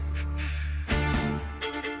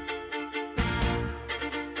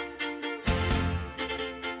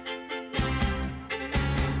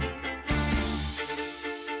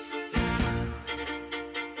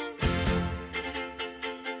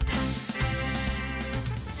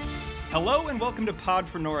Hello and welcome to Pod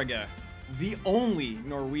for Norge, the only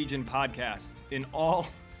Norwegian podcast in all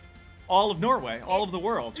of Norway, all of the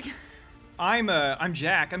world. I'm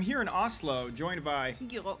Jack. I'm here in Oslo, joined by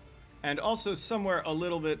Guro. And also somewhere a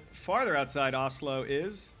little bit farther outside Oslo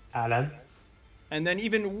is Alan. And then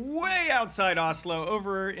even way outside Oslo,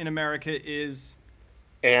 over in America is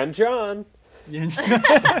and John.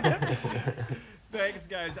 Thanks,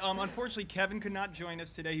 guys. Unfortunately, Kevin could not join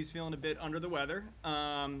us today. He's feeling a bit under the weather.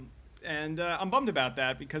 And I'm bummed about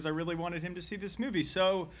that because I really wanted him to see this movie.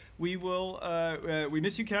 So we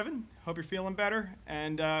miss you, Kevin. Hope you're feeling better.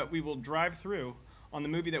 And we will drive through on the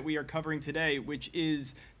movie that we are covering today, which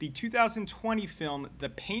is the 2020 film The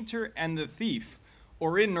Painter and the Thief,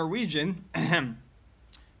 or in Norwegian,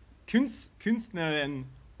 Kunstneren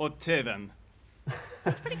og Tyven.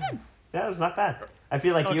 That's pretty good. Yeah, it's not bad. I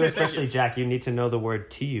feel like Okay, you, thank especially you. Jack, you need to know the word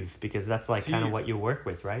tyv because that's like kind Tyv. of what you work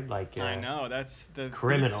with, right? Like I know, that's the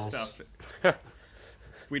criminals. stuff.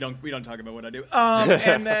 We don't talk about what I do.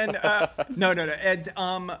 And then no,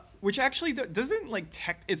 and which actually doesn't like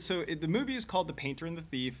the movie is called The Painter and the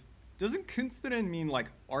Thief. Doesn't Kunstneren mean like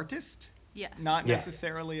artist? Yes. Not Yeah.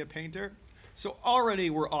 necessarily a painter. So already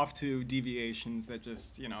we're off to deviations that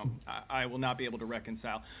just, I will not be able to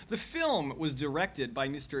reconcile. The film was directed by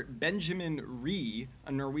Mr. Benjamin Ree,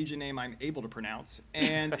 a Norwegian name I'm able to pronounce,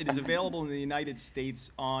 and it is available in the United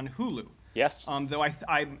States on Hulu. Yes. Though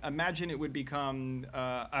I imagine it would become,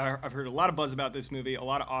 I've heard a lot of buzz about this movie, a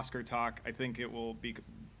lot of Oscar talk. I think it will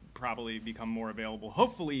probably become more available,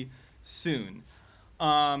 hopefully soon.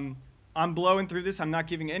 I'm blowing through this. I'm not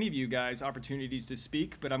giving any of you guys opportunities to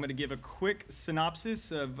speak, but I'm going to give a quick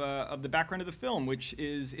synopsis of the background of the film, which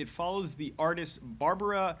is it follows the artist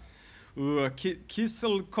Barbara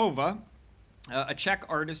Kyselkova, a Czech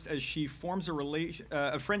artist, as she forms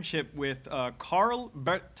a friendship with Karl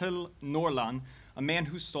Bertil Norland, a man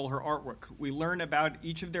who stole her artwork. We learn about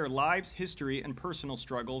each of their lives, history, and personal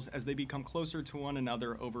struggles as they become closer to one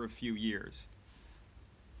another over a few years.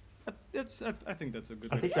 I think that's a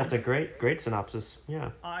good. I think that's a great synopsis.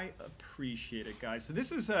 Yeah. I appreciate it, guys. So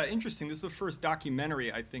this is interesting. This is the first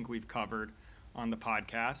documentary I think we've covered on the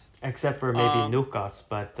podcast. Except for maybe Nukas,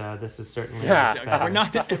 but this is certainly. Yeah, We're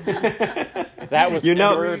not. That was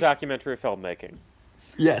pure documentary filmmaking.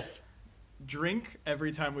 Yes. Drink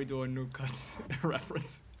every time we do a new cuts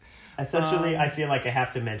reference. Essentially, I feel like I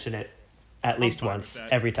have to mention it at least fine with once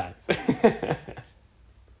that. every time.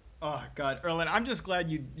 Oh God, Erlen, I'm just glad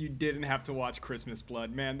you didn't have to watch Christmas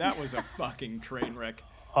Blood, man. That was a fucking train wreck.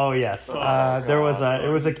 Oh yes, there was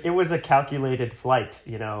it was a calculated flight,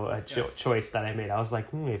 choice that I made. I was like,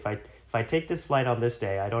 if I take this flight on this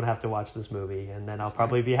day, I don't have to watch this movie, and then I'll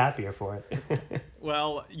probably be happier for it.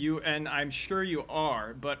 Well, and I'm sure you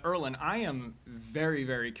are, but Erlen, I am very,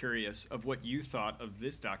 very curious of what you thought of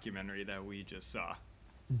this documentary that we just saw.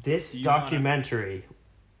 This documentary,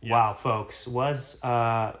 Yes. wow, folks, was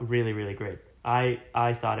really, really great. I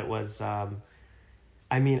thought it was.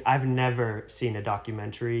 I mean, I've never seen a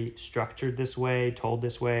documentary structured this way, told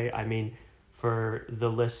this way. I mean, for the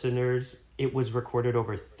listeners, it was recorded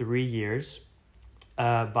over 3 years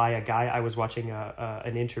by a guy. I was watching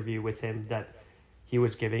an interview with him that he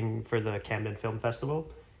was giving for the Camden Film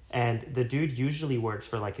Festival. And the dude usually works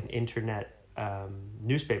for like an internet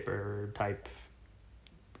newspaper type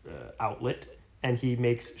outlet. And he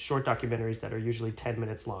makes short documentaries that are usually 10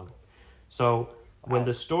 minutes long. So when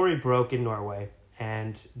the story broke in Norway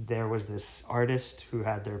and there was this artist who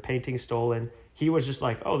had their painting stolen, he was just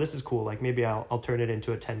like, oh, this is cool. Like maybe I'll turn it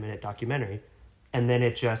into a 10-minute documentary. And then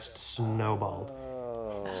it just snowballed.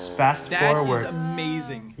 Fast forward. That is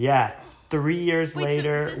amazing. Yeah. 3 years Wait, so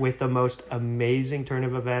later, does- with the most amazing turn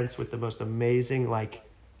of events, with the most amazing, like,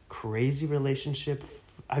 crazy relationship.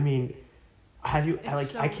 I mean, have you, It's like,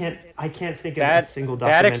 so- I can't think of a single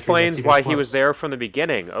documentary That that's explains even why he close. was there from the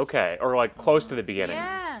beginning. Okay, or like close to the beginning.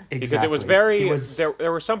 Yeah. Because it was Exactly. very He was- there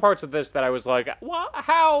were some parts of this that I was like,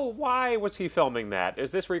 why was he filming that?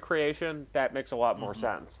 Is this recreation? That makes a lot more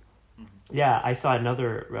sense. Yeah, I saw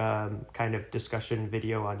another kind of discussion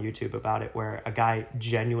video on YouTube about it where a guy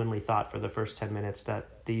genuinely thought for the first 10 minutes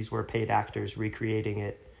that these were paid actors recreating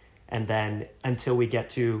it. And then until we get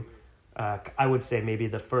to, I would say maybe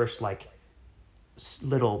the first like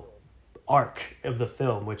little arc of the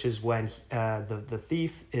film, which is when the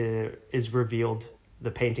thief is revealed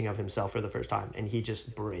the painting of himself for the first time. And he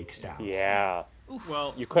just breaks down. Yeah.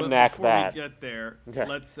 Well, You couldn't but act before that. we get there, Okay.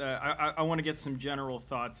 let's. I want to get some general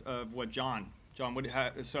thoughts of what John.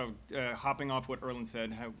 Hopping off what Erlen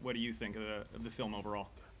said, what do you think of the film overall?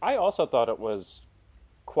 I also thought it was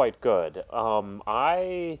quite good.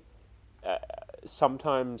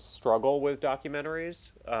 sometimes struggle with documentaries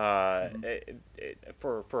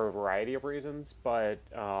for a variety of reasons, but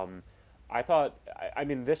I thought, I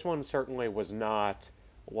mean, this one certainly was not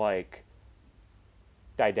like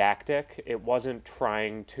didactic. It wasn't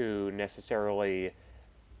trying to necessarily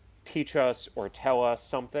teach us or tell us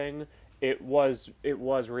something. It was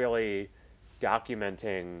really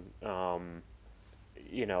documenting, a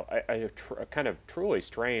kind of truly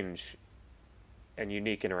strange and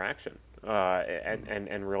unique interaction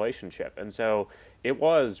and relationship. And so it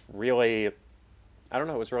was really, I don't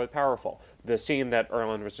know, it was really powerful. The scene that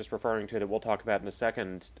Erland was just referring to that we'll talk about in a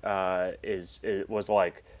second it was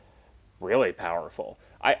like really powerful.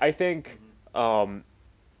 I think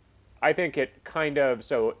I think it kind of,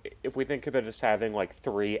 so if we think of it as having like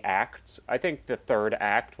 3 acts, I think the third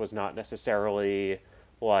act was not necessarily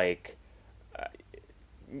like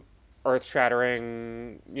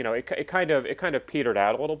earth-shattering. It kind of petered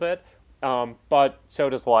out a little bit, but so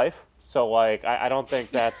does life. So like I don't think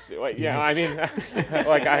that's I mean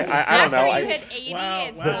like I don't know. After you hit 80,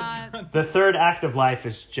 it's not. The third act of life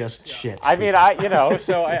is just shit. I mean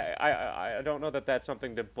so I don't know that that's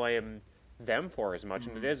something to blame them for as much,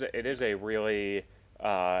 and it is a really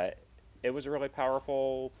it was a really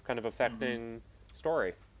powerful, kind of affecting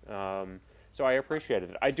story. So I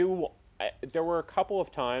appreciated it. There were a couple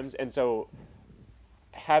of times, and so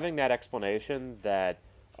having that explanation that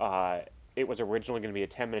it was originally going to be a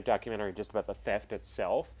 10-minute documentary just about the theft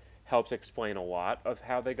itself helps explain a lot of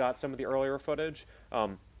how they got some of the earlier footage. I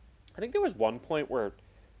think there was one point where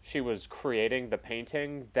she was creating the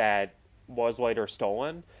painting that was later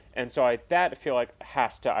stolen, and so I feel like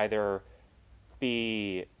has to either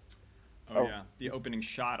be the opening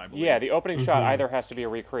shot, I believe. Yeah, the opening shot either has to be a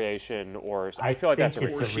recreation, or I feel like that's a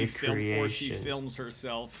recreation. Or she films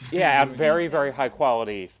herself. Yeah, a very, very high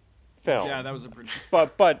quality film. Yeah, that was a pretty.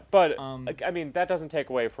 But I mean, that doesn't take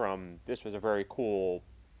away from this was a very cool,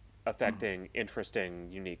 affecting, interesting,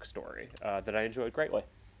 unique story that I enjoyed greatly.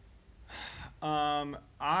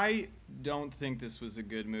 I don't think this was a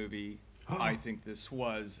good movie. I think this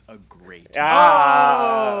was a great movie.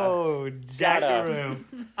 Jackaroo.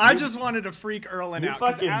 I just wanted to freak Erland out. You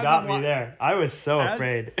fucking got me there. I was so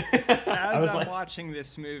afraid. As I'm watching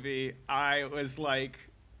this movie, I was like,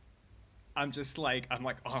 I'm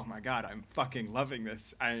like, oh my god, I'm fucking loving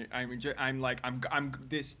this. I'm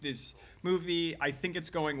this movie. I think it's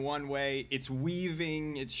going one way. It's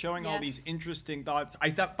weaving. It's showing all these interesting thoughts.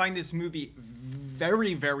 I find this movie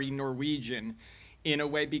very, very Norwegian in a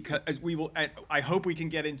way, because I hope we can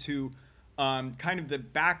get into kind of the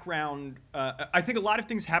background. I think a lot of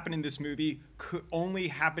things happen in this movie could only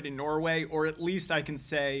happen in Norway, or at least I can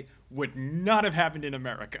say would not have happened in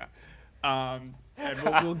America. And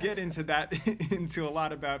we'll get into that, into a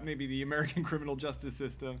lot about maybe the American criminal justice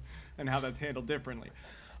system and how that's handled differently.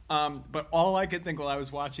 But all I could think while I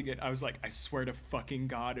was watching it, I was like, I swear to fucking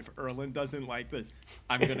God, if Erland doesn't like this,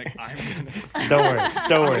 I'm gonna.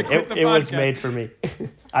 Don't worry. It was made for me.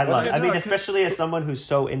 I love it. I mean, especially as someone who's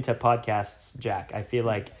so into podcasts, Jack, I feel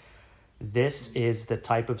like this is the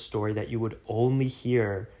type of story that you would only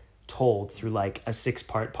hear told through like a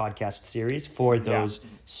 6-part podcast series for those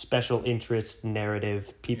special interest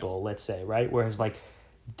narrative people, let's say, right? Whereas like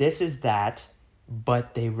this is that,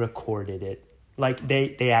 but they recorded it. Like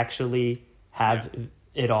they actually have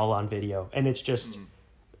it all on video, and it's just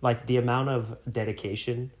like the amount of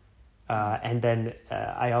dedication. And then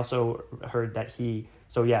I also heard that 3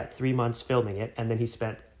 months filming it, and then he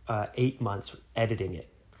spent 8 months editing it.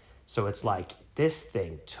 So it's like this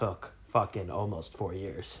thing took fucking almost 4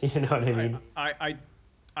 years. You know what I mean?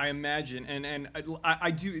 I imagine, and I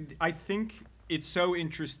do. I think it's so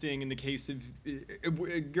interesting in the case of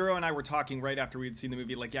Guro and I were talking right after we had seen the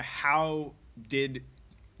movie. Like, how did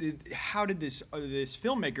this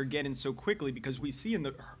filmmaker get in so quickly? Because we see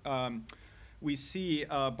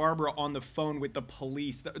Barbara on the phone with the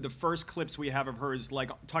police. The first clips we have of her is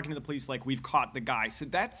like talking to the police, like, we've caught the guy. So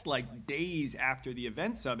that's like days after the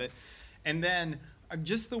events of it, and then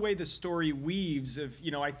just the way the story weaves of,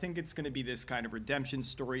 I think it's going to be this kind of redemption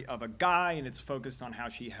story of a guy, and it's focused on how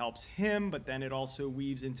she helps him, but then it also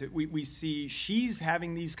weaves into, we see she's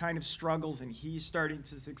having these kind of struggles and he's starting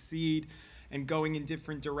to succeed and going in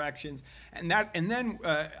different directions. And then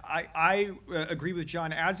I agree with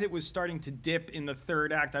John. As it was starting to dip in the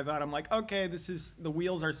third act, I'm like, okay, the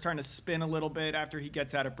wheels are starting to spin a little bit after he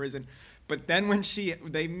gets out of prison. But then when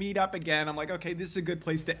they meet up again, I'm like, okay, this is a good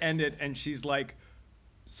place to end it. And she's like,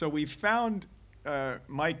 so we found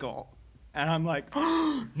Michael, and I'm like,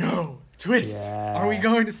 oh, no, twist. Yeah. Are we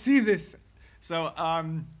going to see this? So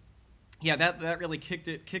yeah, that really kicked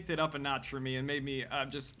it up a notch for me and made me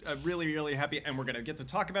just really, really happy. And we're going to get to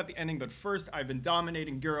talk about the ending. But first, I've been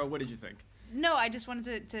dominating. Guro, what did you think? No, I just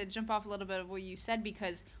wanted to jump off a little bit of what you said,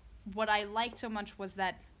 because what I liked so much was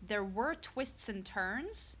that there were twists and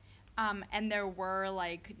turns, and there were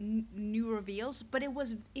like new reveals, but it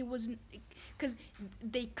was because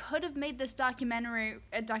they could have made this documentary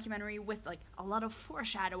with like a lot of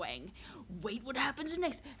foreshadowing. Wait, what happens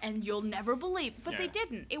next, and you'll never believe. But they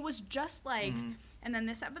didn't. It was just like, and then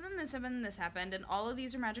this happened, and this happened, and this happened, and all of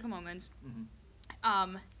these are magical moments.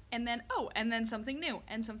 And then something new,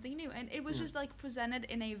 and it was just like presented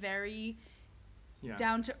in a very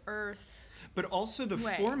down to earth. But also the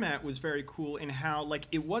format was very cool in how like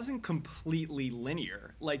it wasn't completely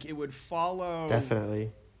linear. Like it would follow.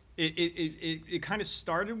 Definitely. It kind of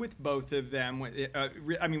started with both of them.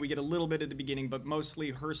 I mean, we get a little bit at the beginning, but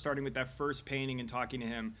mostly her starting with that first painting and talking to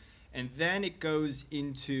him, and then it goes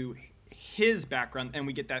into his background, and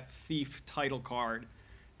we get that thief title card.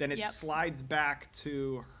 Then it slides back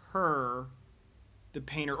to her, the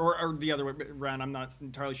painter, or the other way around. I'm not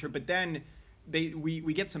entirely sure. But then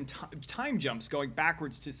we get some time jumps going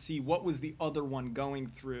backwards to see what was the other one going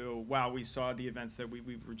through while we saw the events that we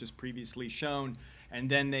were just previously shown, and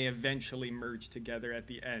then they eventually merge together at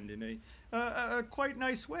the end in a quite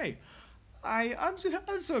nice way. I'm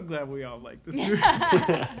so glad we all like this movie.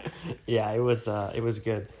 Yeah, it was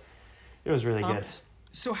good. It was really good.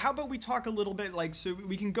 So how about we talk a little bit, like, so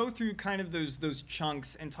we can go through kind of those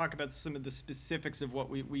chunks and talk about some of the specifics of what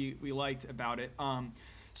we liked about it.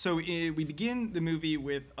 So we begin the movie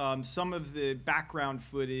with some of the background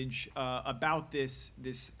footage about this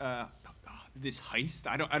heist.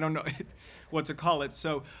 I don't know what to call it.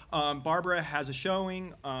 So Barbara has a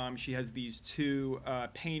showing. She has these two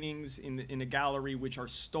paintings in a gallery which are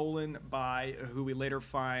stolen by who we later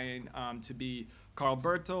find to be Carl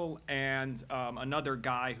Bertel and another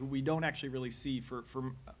guy who we don't actually really see for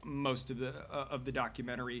most of the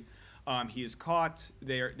documentary. He is caught.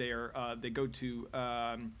 They go to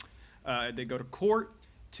court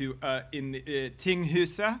in the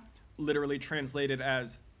Tinghuset, literally translated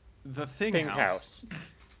as the Thing House.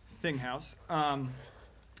 Thing House.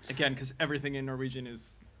 Again, because everything in Norwegian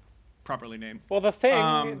is properly named. Well, the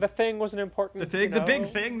thing was an important. The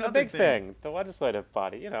big thing, the big thing, the legislative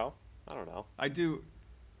body. I don't know. I do.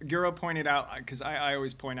 Guro pointed out, because I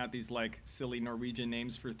always point out these like silly Norwegian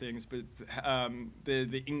names for things, but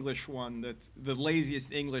the English one, that's the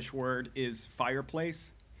laziest English word, is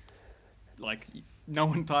fireplace. Like no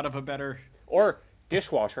one thought of a better. Or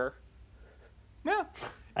dishwasher. Yeah.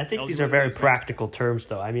 I think these are very practical terms,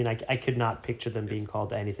 though. I mean, I could not picture them being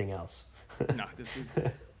called anything else. No, this is.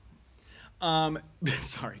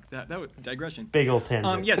 Sorry, that was digression. Big old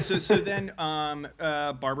tangent. Yes. So then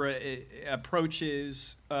Barbara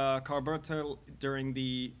approaches Carl Bertel during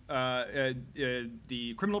the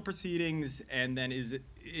criminal proceedings, and then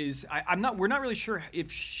we're not really sure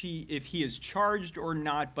if he is charged or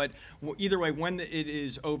not, but either way, when it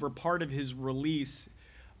is over, part of his release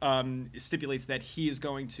stipulates that he is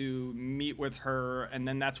going to meet with her, and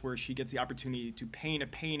then that's where she gets the opportunity to paint a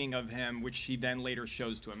painting of him, which she then later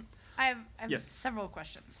shows to him. I have several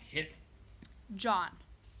questions. Hit me. John,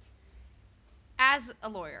 as a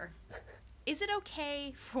lawyer, is it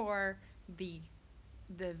okay for the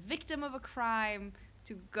victim of a crime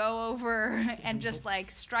to go over and just like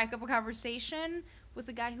strike up a conversation with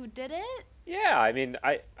the guy who did it? Yeah, I mean,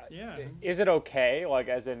 is it okay? Like,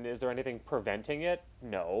 as in, is there anything preventing it?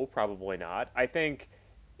 No, probably not. I think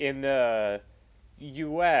in the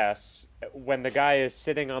U.S., when the guy is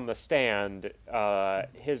sitting on the stand,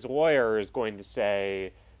 his lawyer is going to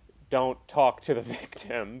say, don't talk to the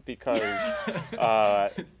victim because,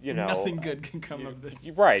 nothing good can come of this.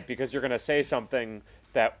 Right, because you're going to say something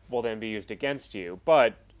that will then be used against you.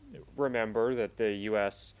 But remember that the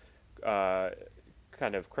U.S.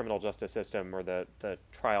 Kind of criminal justice system, or the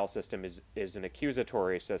trial system, is an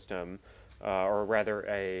accusatory system, or rather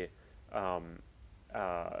a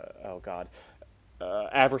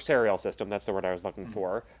adversarial system. That's the word I was looking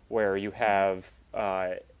for, where you have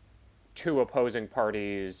two opposing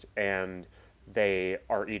parties and they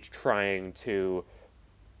are each trying to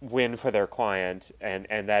win for their client, and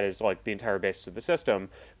that is like the entire basis of the system.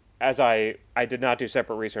 As I did not do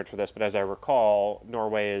separate research for this, but as I recall,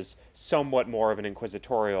 Norway is somewhat more of an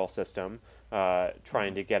inquisitorial system,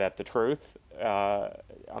 trying to get at the truth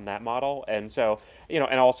on that model. And so,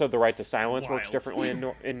 and also the right to silence works differently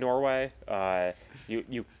in Norway.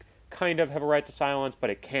 You kind of have a right to silence,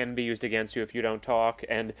 but it can be used against you if you don't talk.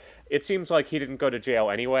 And it seems like he didn't go to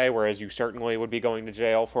jail anyway, whereas you certainly would be going to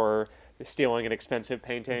jail for stealing an expensive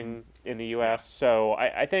painting in the U.S. So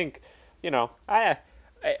I think you know,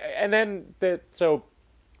 and then the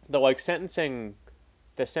like sentencing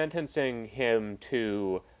him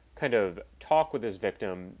to kind of talk with his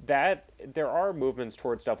victim, that there are movements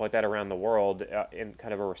towards stuff like that around the world in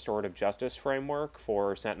kind of a restorative justice framework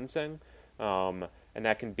for sentencing. And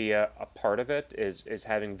that can be a part of it is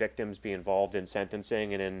having victims be involved in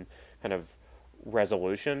sentencing and in kind of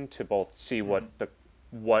resolution to both see what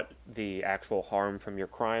the actual harm from your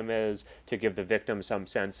crime is, to give the victim some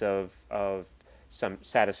sense of some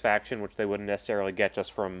satisfaction, which they wouldn't necessarily get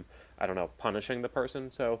just from, I don't know, punishing the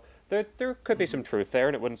person. So there could be some truth there,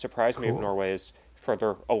 and it wouldn't surprise me if Norway is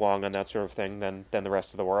further along on that sort of thing than the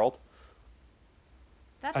rest of the world.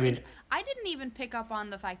 That's I didn't even pick up on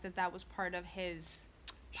the fact that was part of his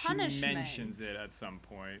punishment. She mentions it at some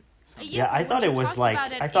point. Yeah, I thought it was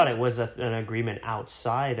it was an agreement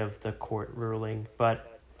outside of the court ruling,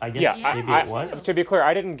 but I guess maybe it was. To be clear,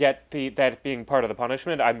 I didn't get that being part of the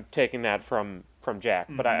punishment. I'm taking that from Jack,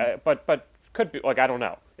 but could be, like, I don't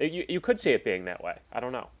know. You could see it being that way. I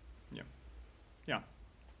don't know. Yeah.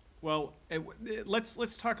 Well,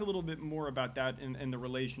 let's talk a little bit more about that in the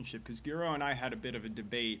relationship, because Guro and I had a bit of a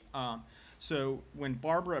debate. So when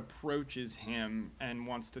Barbara approaches him and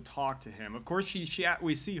wants to talk to him, of course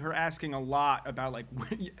we see her asking a lot about, like,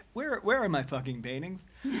 where are my fucking paintings,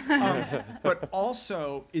 but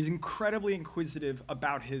also is incredibly inquisitive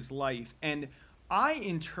about his life. And I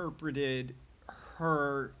interpreted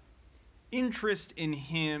her interest in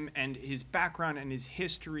him and his background and his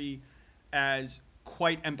history as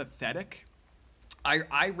quite empathetic.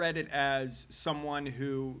 I read it as someone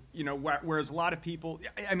who, you know, whereas a lot of people,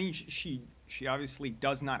 I mean, she obviously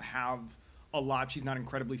does not have a lot. She's not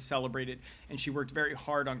incredibly celebrated, and she worked very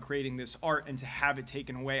hard on creating this art, and to have it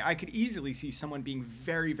taken away, I could easily see someone being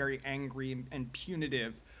very, very angry and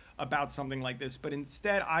punitive about something like this. But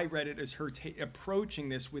instead, I read it as her approaching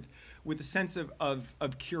this with a sense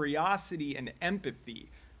of curiosity and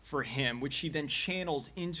empathy for him, which she then channels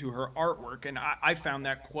into her artwork, and I found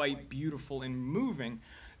that quite beautiful and moving.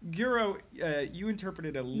 Guro, you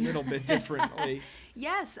interpreted it a little bit differently.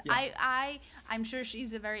 Yes, yeah. I'm sure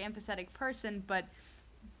she's a very empathetic person, but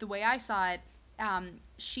the way I saw it,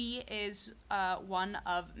 she is one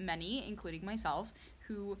of many, including myself,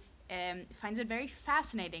 who finds it very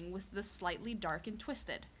fascinating with the slightly dark and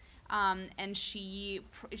twisted. And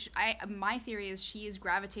my theory is she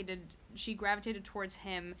gravitated towards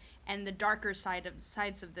him and the darker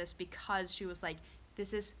sides of this, because she was like,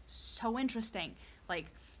 this is so interesting. Like,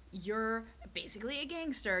 you're basically a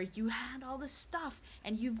gangster. You had all this stuff,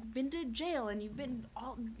 and you've been to jail, and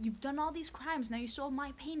you've done all these crimes. Now you stole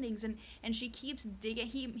my paintings, and she keeps digging.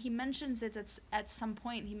 He mentions it at some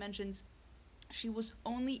point. He mentions she was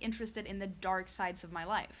only interested in the dark sides of my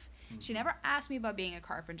life. She never asked me about being a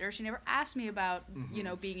carpenter. She never asked me about, you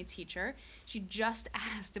know, being a teacher. She just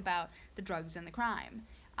asked about the drugs and the crime.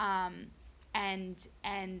 And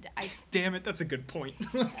I... Damn it, that's a good point.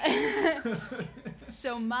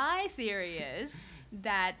 So my theory is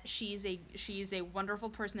that she's a wonderful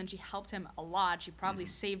person, and she helped him a lot. She probably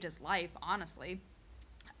saved his life, honestly.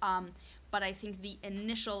 But I think the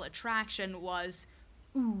initial attraction was,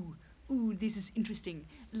 ooh, this is interesting.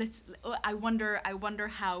 I wonder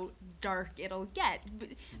how dark it'll get.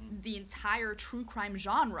 The entire true crime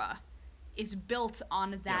genre is built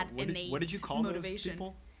on that innate what did you call motivation. Those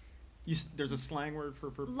people? There's a slang word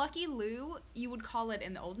for Lucky Lou, you would call it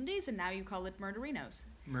in the olden days, and now you call it murderinos.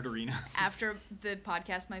 Murderinos. After the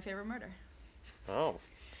podcast My Favorite Murder. Oh.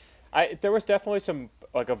 There was definitely some,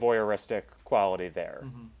 like, a voyeuristic quality there.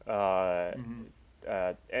 I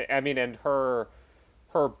mean, and her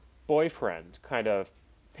boyfriend kind of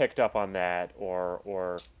picked up on that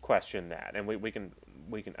or questioned that, and we can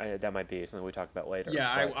that might be something we talk about later.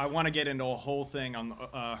 Yeah, I want to get into a whole thing on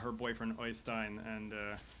her boyfriend Oystein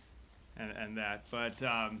and that, but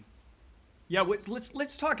yeah,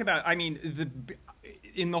 let's talk about. I mean,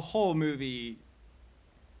 in the whole movie,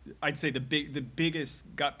 I'd say the biggest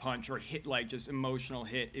gut punch or hit, like, just emotional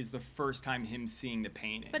hit, is the first time him seeing the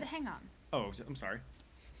painting. But hang on. Oh, I'm sorry.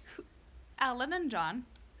 Alan and John.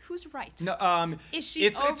 Who's right? No, is she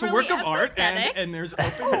it's a work of art, and there's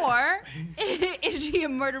or is she a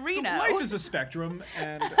murderino? Life is a spectrum,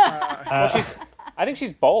 and I think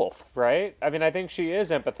she's both, right? I mean, I think she is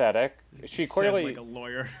empathetic. She clearly, like a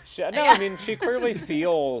lawyer. I mean, she clearly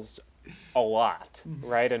feels a lot,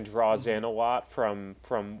 right, and draws in a lot from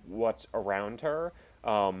what's around her.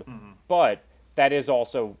 But that is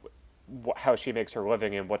also how she makes her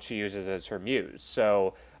living and what she uses as her muse.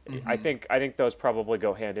 So. I think those probably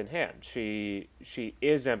go hand in hand. She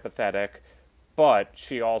is empathetic, but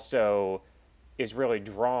she also is really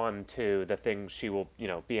drawn to the things she will,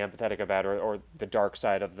 be empathetic about, or the dark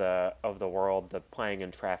side of the world, the playing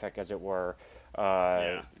in traffic, as it were.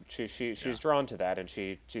 She's drawn to that, and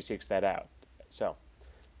she seeks that out. So,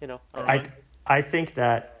 I think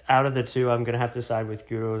that out of the two, I'm gonna have to side with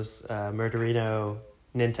Guro's Murderino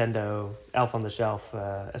Nintendo Elf on the Shelf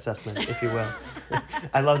assessment, if you will.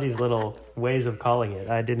 I love these little ways of calling it.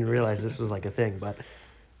 I didn't realize this was like a thing, but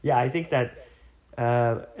yeah, I think that,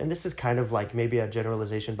 and this is kind of like maybe a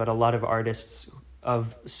generalization, but a lot of artists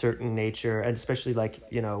of certain nature, and especially like,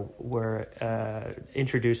 were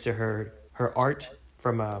introduced to her art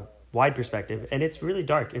from a wide perspective, and it's really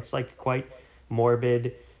dark. It's like quite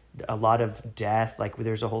morbid, a lot of death. Like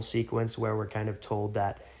there's a whole sequence where we're kind of told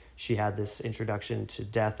that she had this introduction to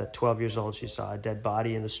death at 12 years old. She saw a dead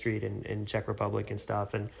body in the street in Czech Republic and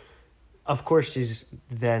stuff. And of course she's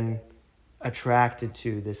then attracted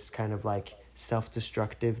to this kind of like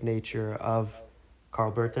self-destructive nature of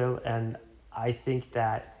Karl Bertil. And I think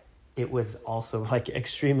that it was also like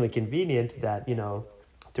extremely convenient that,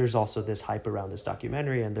 there's also this hype around this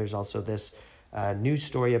documentary, and there's also this news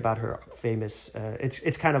story about her famous,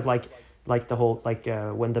 it's kind of like the whole,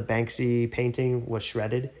 when the Banksy painting was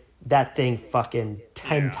shredded, that thing fucking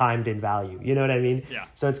 10 timed in value. You know what I mean? Yeah.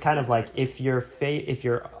 So it's kind of like if your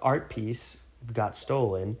art piece got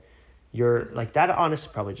stolen, you're like, that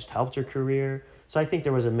honestly probably just helped her career. So I think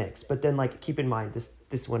there was a mix. But then like, keep in mind,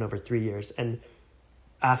 this went over 3 years. And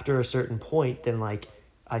after a certain point, then like,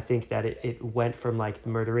 I think that it went from like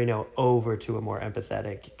Murderino over to a more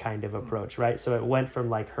empathetic kind of approach, right? So it went from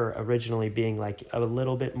like her originally being like a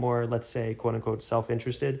little bit more, let's say, quote unquote,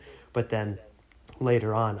 self-interested, but then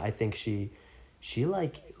later on, I think she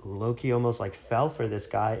like low-key almost like fell for this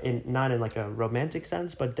guy, not in like a romantic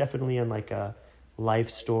sense, but definitely in like a life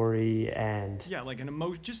story, and like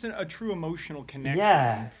just a true emotional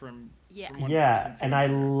connection from one person to and another. I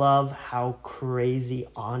love how crazy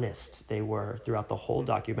honest they were throughout the whole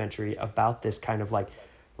documentary about this kind of like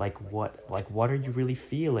what are you really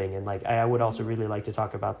feeling. And like I would also really like to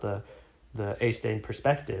talk about the Øystein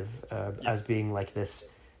perspective as being like this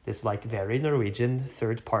like very Norwegian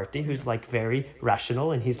third party who's like very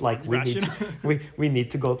rational, and he's like, we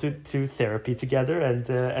need to go to therapy together,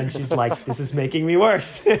 and she's like, this is making me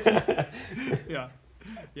worse.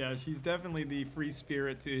 Yeah, she's definitely the free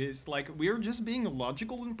spirit to his, like, we're just being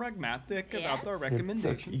logical and pragmatic about our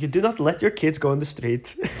recommendations. You do not let your kids go on the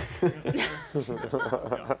street.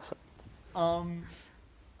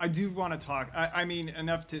 I do want to talk, I mean,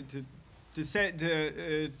 enough to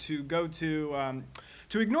go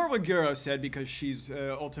to ignore what Guro said, because she's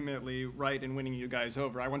ultimately right in winning you guys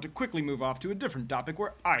over. I want to quickly move off to a different topic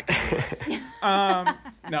where I can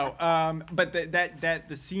but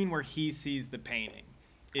the scene where he sees the painting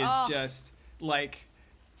is just like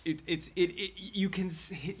you can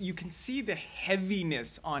see the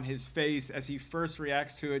heaviness on his face as he first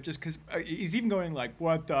reacts to it, just because he's even going like,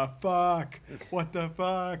 what the fuck,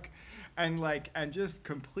 and just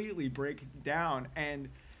completely break down. And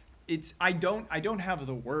I don't have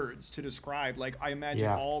the words to describe. Like, I imagine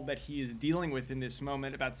all that he is dealing with in this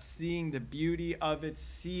moment, about seeing the beauty of it,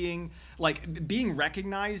 seeing, like, being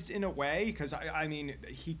recognized in a way, because I mean,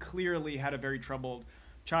 he clearly had a very troubled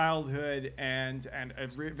childhood and a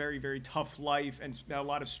very, very tough life and a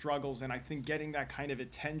lot of struggles. And I think getting that kind of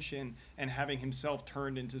attention and having himself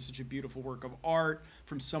turned into such a beautiful work of art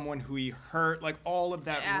from someone who he hurt, like all of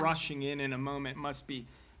that rushing in a moment must be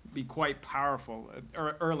quite powerful.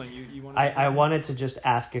 Erlen, you want to? I wanted to just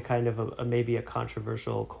ask a kind of maybe a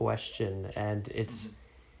controversial question, and it's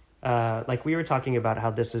like we were talking about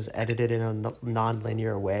how this is edited in a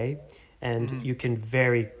non-linear way, and you can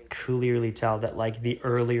very clearly tell that like the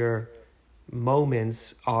earlier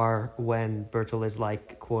moments are when Bertil is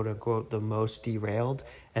like, quote unquote, the most derailed,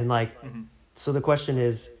 and like so the question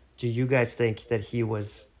is, do you guys think that he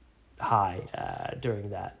was high during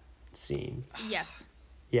that scene?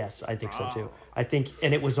 Yes, I think so too. I think,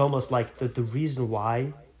 and it was almost like the reason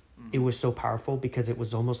why it was so powerful, because it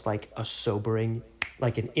was almost like a sobering,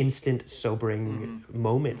 like an instant sobering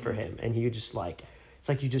moment for him. And he just like, it's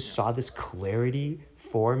like you just saw this clarity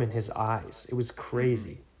form in his eyes. It was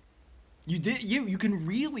crazy. You can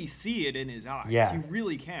really see it in his eyes. Yeah. You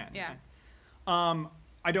really can. Yeah.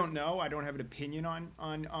 I don't know. I don't have an opinion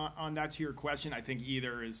on that, to your question. I think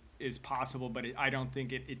either is possible, but I don't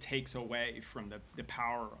think it takes away from the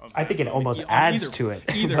power of. I think it almost adds to it.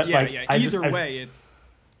 Either Either way, it's.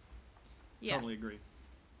 Yeah. Totally agree.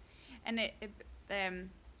 And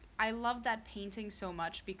I love that painting so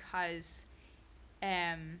much because,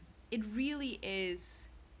 it really is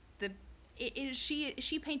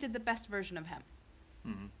she painted the best version of him.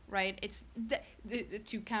 right? It's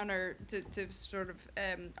to sort of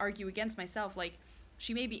argue against myself. Like,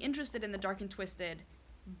 she may be interested in the Dark and Twisted,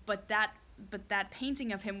 but that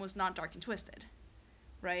painting of him was not Dark and Twisted,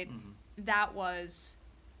 right? That was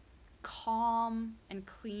calm and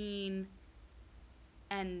clean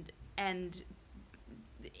and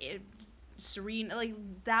serene. Like,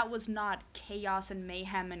 that was not chaos and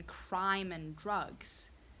mayhem and crime and drugs.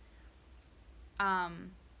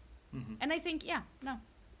 And I think, no.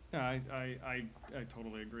 Yeah, I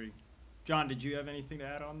totally agree. John, did you have anything to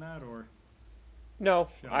add on that, or? No,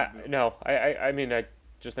 I mean, I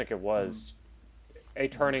just think it was a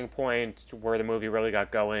turning point where the movie really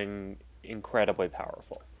got going, incredibly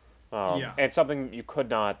powerful. And something you could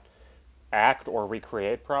not act or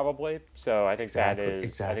recreate, probably. So I think I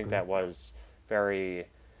think that was it's very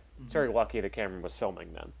lucky that Cameron was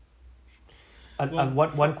filming then.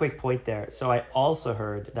 One quick point there. So I also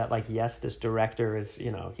heard that, like, yes, this director is,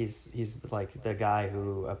 he's like the guy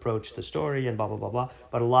who approached the story and blah, blah, blah, blah.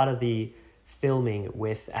 But a lot of the filming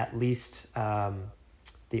with at least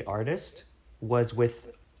the artist was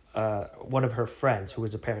with one of her friends who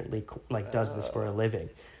was apparently, like, does this for a living.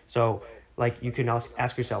 So, like, you can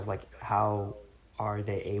ask yourself, like, how are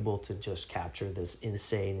they able to just capture this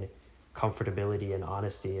insane comfortability and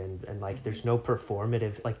honesty and like there's no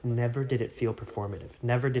performative, like, never did it feel performative,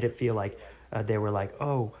 never did it feel like they were like,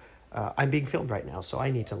 I'm being filmed right now, so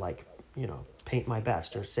I need to, like, paint my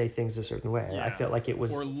best or say things a certain way. I felt like it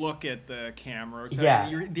was, or look at the camera or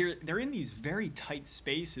something. They're in these very tight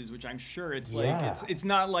spaces, which I'm sure it's like it's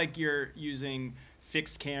not like you're using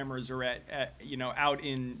fixed cameras or at out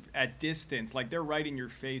at distance, like they're right in your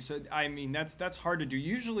face. So I mean, that's hard to do.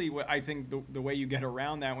 Usually what I think the way you get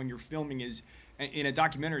around that when you're filming is, in a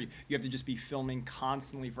documentary, you have to just be filming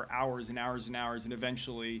constantly for hours and hours and hours, and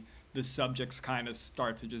eventually the subjects kind of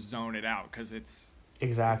start to just zone it out because it's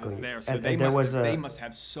there. So they must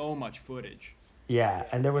have so much footage. Yeah,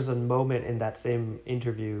 and there was a moment in that same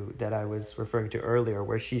interview that I was referring to earlier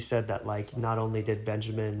where she said that, like, not only did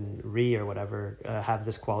Benjamin Ree or whatever have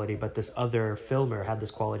this quality, but this other filmer had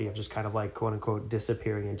this quality of just kind of, like, quote unquote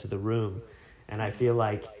disappearing into the room. And I feel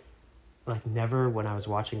like never when I was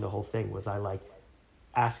watching the whole thing was I, like,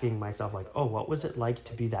 asking myself, like, oh, what was it like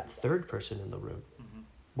to be that third person in the room?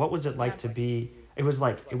 What was it like to be... It was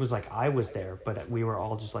like I was there, but we were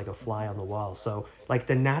all just like a fly on the wall. So, like,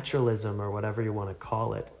 the naturalism or whatever you want to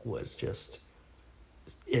call it was just,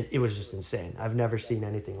 it was just insane. I've never seen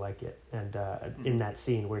anything like it. And in that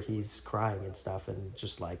scene where he's crying and stuff and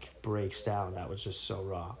just, like, breaks down, that was just so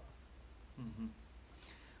raw.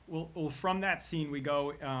 Well, from that scene we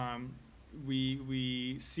go.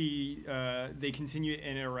 We see they continue to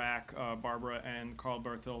interact, Barbara and Carl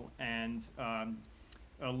Bertel, and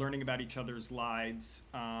learning about each other's lives,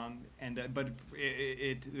 but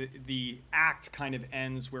the act kind of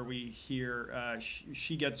ends where we hear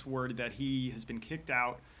she gets word that he has been kicked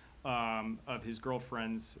out of his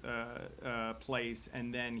girlfriend's place,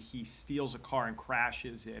 and then he steals a car and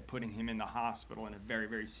crashes it, putting him in the hospital in a very,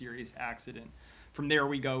 very serious accident. From there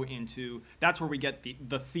we go into, that's where we get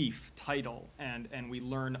the Thief title, and we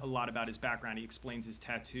learn a lot about his background. He explains his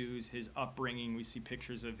tattoos, his upbringing. We see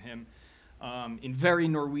pictures of him in very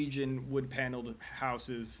Norwegian wood-paneled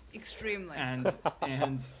houses. Extremely. And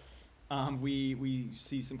we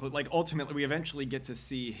see some, like, ultimately we eventually get to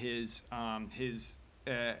see his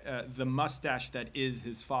the mustache that is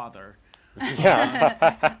his father.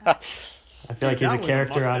 Yeah. I feel like he's a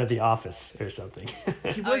character out of The Office or something.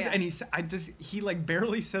 He was, and he like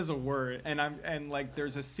barely says a word, and like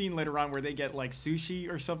there's a scene later on where they get like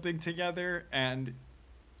sushi or something together, and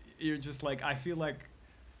you're just like, I feel like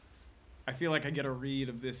I get a read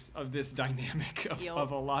of this dynamic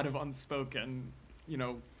of a lot of unspoken,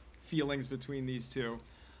 feelings between these two.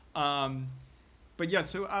 But yeah,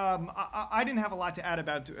 so I didn't have a lot to add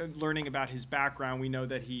about learning about his background. We know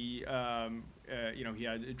that he, he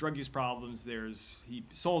had drug use problems. He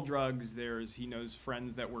sold drugs. He knows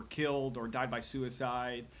friends that were killed or died by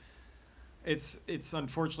suicide. It's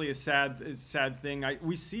unfortunately a sad thing.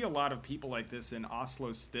 We see a lot of people like this in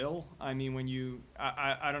Oslo still. I mean,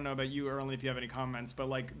 I don't know about you, Erlen, if you have any comments, but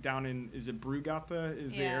like down in, is it Brugata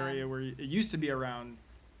is the area where it used to be around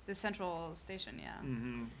the central station, yeah.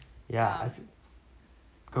 Mm-hmm. Yeah.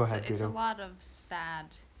 Go ahead, It's a lot of sad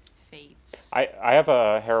fates. I have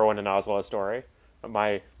a heroine in Oslo story.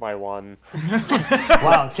 My one.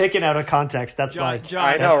 Wow, taken out of context. That's John, like. John,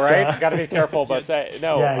 I know, right? Got to be careful, but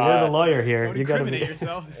no. Yeah, you're the lawyer here. Don't you got to incriminate be.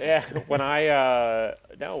 yourself. Yeah,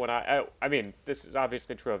 I mean, this is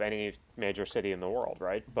obviously true of any major city in the world,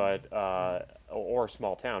 right? But or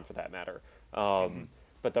small town for that matter.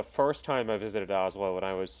 but the first time I visited Oslo when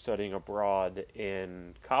I was studying abroad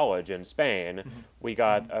in college in Spain, we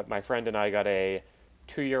got my friend and I got a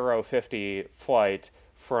 €2.50 flight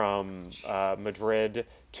from Madrid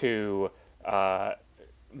to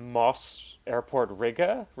Moss Airport,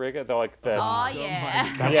 Riga, the Oh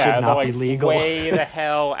yeah. That yeah, should the not be legal. way the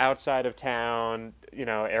hell outside of town,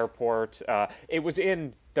 airport. It was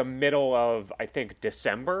in the middle of, I think,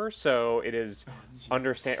 December, so it is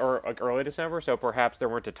or like early December, so perhaps there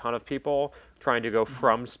weren't a ton of people trying to go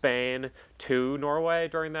from Spain to Norway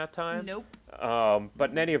during that time. Nope.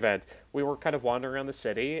 But in any event, we were kind of wandering around the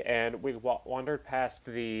city, and we wandered past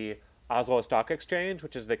the Oslo Stock Exchange,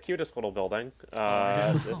 which is the cutest little building.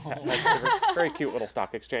 It's a very cute little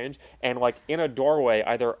stock exchange. And like in a doorway,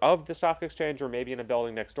 either of the stock exchange or maybe in a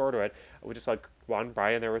building next door to it, we just like wandered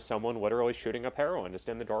by and there was someone literally shooting up heroin just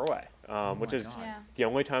in the doorway, which is Yeah. the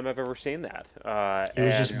only time I've ever seen that. He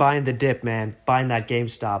was just buying the dip, man. Buying that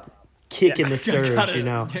GameStop. Kicking the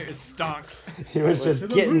surge, Stocks. He was just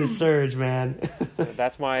getting the surge, man.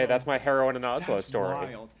 That's my heroin in Oslo That's story.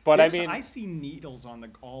 wild. But I see needles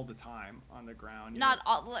all the time on the ground. Not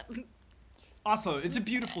all. Oslo, it's a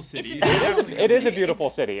beautiful city. It is a beautiful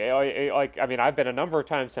city. I've been a number of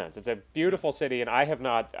times since. It's a beautiful city, and I have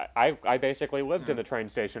not. I basically lived in the train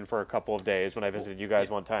station for a couple of days when I visited you guys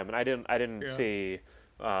one time, and I didn't see.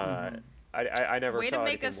 I never. Way saw to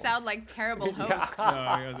make us anything more. sound like terrible hosts.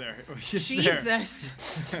 There. It was just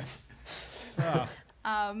Jesus.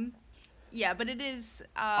 there. Yeah, but it is.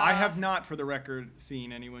 I have not, for the record,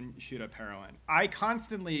 seen anyone shoot up heroin. I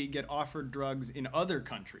constantly get offered drugs in other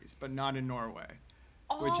countries, but not in Norway.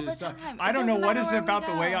 All which the is time. I don't know doesn't what matter is where it about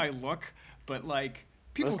we the way go. I look, but like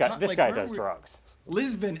people. This guy does drugs.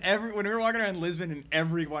 Lisbon, when we were walking around Lisbon, and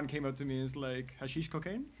everyone came up to me and was like, "Hashish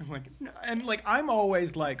cocaine?" I'm like, no. And like I'm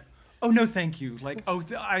always like, "Oh no, thank you." Like, "Oh,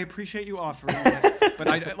 I appreciate you offering," but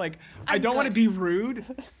I don't want to be rude.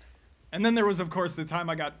 And then there was, of course, the time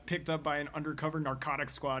I got picked up by an undercover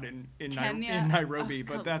narcotics squad in Nairobi,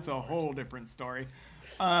 but that's a whole different story.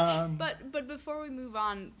 But before we move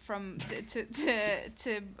on from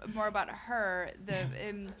to more about her,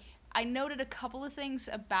 I noted a couple of things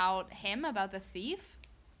about him, about the thief,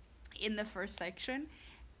 in the first section,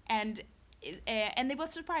 and they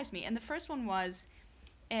both surprised me. And the first one was,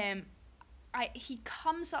 he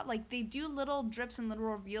comes up like they do little drips and little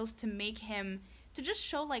reveals to make him. To just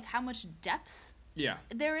show, like, how much depth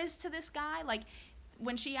there is to this guy. Like,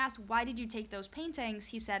 when she asked, why did you take those paintings,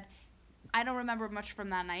 he said, I don't remember much from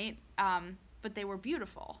that night, but they were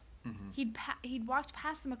beautiful. Mm-hmm. He'd walked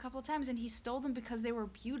past them a couple of times, and he stole them because they were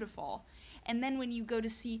beautiful. And then when you go to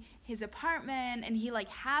see his apartment, and he, like,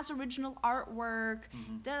 has original artwork,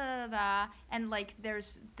 and, like,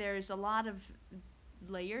 there's a lot of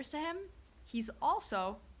layers to him. He's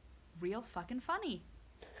also real fucking funny.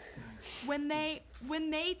 When they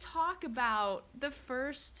talk about the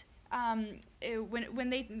first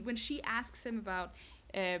when she asks him about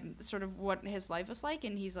sort of what his life was like,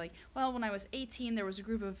 and he's like, well, when I was 18 there was a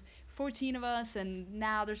group of 14 of us, and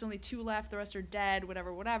now there's only 2 left, the rest are dead,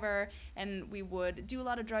 whatever, and we would do a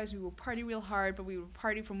lot of drugs, we would party real hard, but we would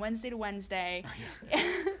party from Wednesday to Wednesday.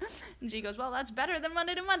 And she goes, well, that's better than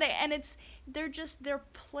Monday to Monday. And they're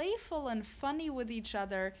playful and funny with each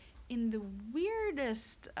other in the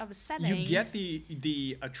weirdest of settings. You get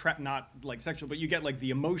the not like sexual, but you get like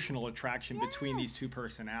the emotional attraction between these two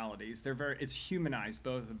personalities. It's humanized,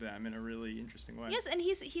 both of them, in a really interesting way. Yes, and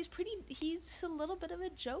he's a little bit of a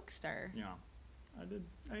jokester. Yeah,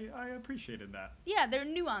 I appreciated that. Yeah, there are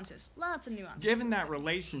nuances, lots of nuances. Given that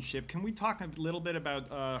relationship, can we talk a little bit about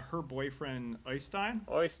her boyfriend Øystein?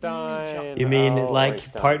 Øystein. You mean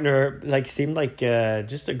Øystein. partner? Like seemed like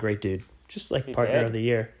just a great dude, just like partner of the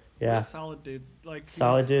year. Yeah, a solid dude.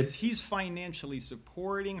 Solid dude. He's financially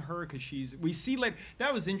supporting her because we see like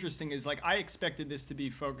that was interesting. Is like I expected this to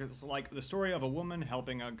be focused like the story of a woman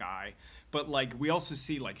helping a guy, but like we also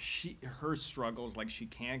see like her struggles. Like she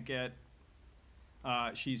can't get.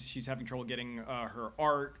 She's having trouble getting her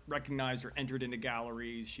art recognized or entered into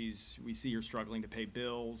galleries. We see her struggling to pay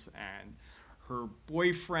bills, and her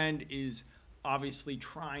boyfriend is obviously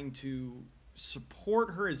trying to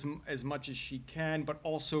support her as much as she can, but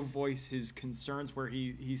also voice his concerns where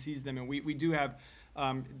he sees them. And we do have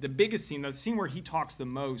the biggest scene, the scene where he talks the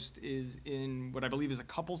most, is in what I believe is a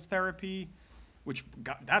couples therapy, which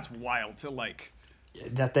that's wild to like.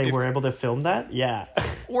 That they were able to film that, yeah.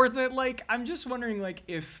 Or that like I'm just wondering like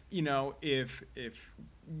if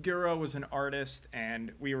Gura was an artist,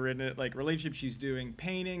 and we were in a like relationship. She's doing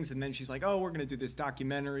paintings, and then she's like, "Oh, we're gonna do this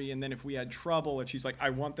documentary." And then if we had trouble, if she's like,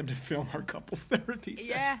 "I want them to film our couples therapy sessions."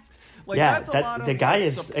 Yeah. Like yeah, that's a lot the of guy like,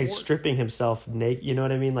 is support. stripping himself naked. You know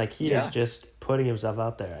what I mean? Like he Yeah. is just putting himself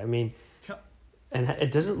out there. I mean, Tell- and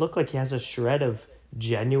it doesn't look like he has a shred of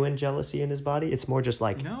genuine jealousy in his body. It's more just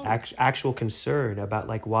like No. actual concern about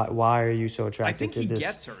like why are you so attracted think to he this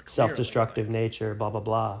gets her, clearly, self-destructive nature? Blah blah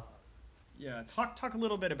blah. Yeah, talk a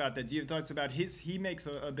little bit about that. Do you have thoughts about his? He makes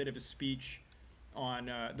a bit of a speech on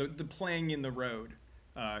the playing in the road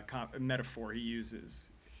metaphor he uses.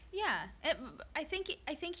 Yeah, I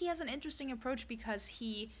think he has an interesting approach because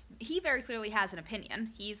he very clearly has an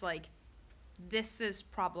opinion. He's like, this is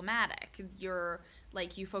problematic. You're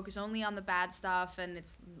like, you focus only on the bad stuff, and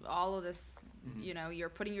it's all of this. Mm-hmm. You know, you're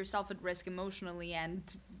putting yourself at risk emotionally and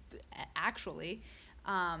actually.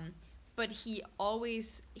 But he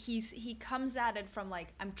always he comes at it from like,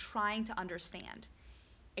 I'm trying to understand.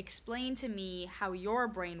 Explain to me how your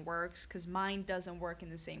brain works, because mine doesn't work in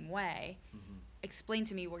the same way. Mm-hmm. Explain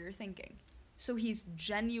to me what you're thinking. So he's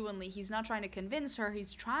not trying to convince her,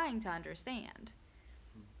 he's trying to understand.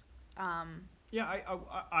 Yeah,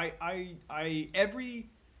 I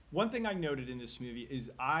one thing I noted in this movie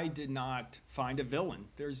is I did not find a villain.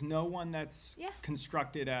 There's no one that's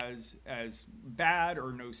constructed as bad,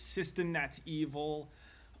 or no system that's evil.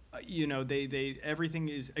 You know, they everything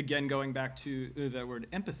is, again, going back to the word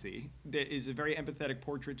empathy. There is a very empathetic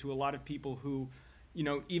portrait to a lot of people who, you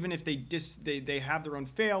know, even if they have their own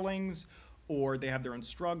failings or they have their own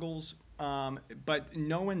struggles, but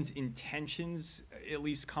no one's intentions at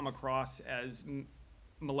least come across as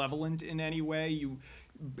malevolent in any way.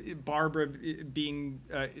 Barbara being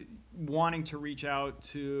wanting to reach out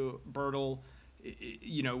to Bertel,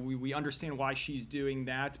 you know, we understand why she's doing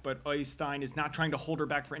that, but Eystein is not trying to hold her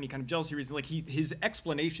back for any kind of jealousy reason. Like his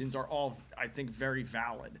explanations are all, I think, very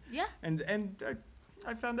valid. Yeah. And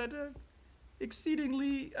I found that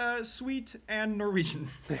exceedingly sweet and Norwegian.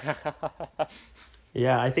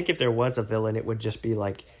 Yeah, I think if there was a villain, it would just be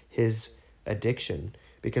like his addiction,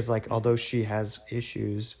 because like although she has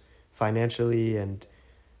issues financially and,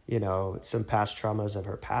 you know, some past traumas of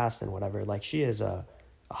her past and whatever, like she is a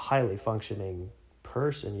highly functioning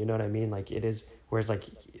person, you know what I mean? Like it is, whereas like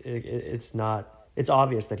it's not, it's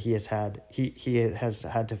obvious that he has had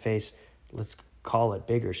to face, let's call it,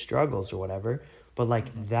 bigger struggles or whatever, but like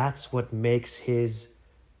that's what makes his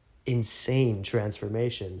insane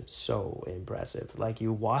transformation so impressive. Like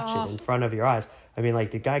you watch it in front of your eyes. I mean,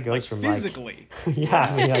 like the guy goes from physically. like yeah,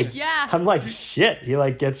 I mean, like, Yeah. I'm like shit. He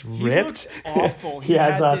like gets ripped. Looks awful. he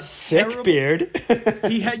has had a this sick terrible- beard.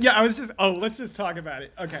 Let's just talk about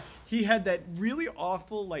it. Okay. He had that really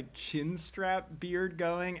awful like chin strap beard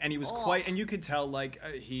going, and he was and you could tell like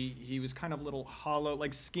he was kind of a little hollow,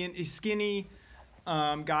 like skinny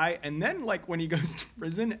guy. And then like when he goes to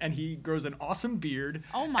prison and he grows an awesome beard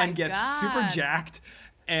and gets super jacked.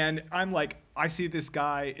 And I'm like, I see this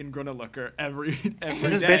guy in Grunalooker every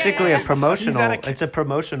This is day. basically a promotional. He's at It's a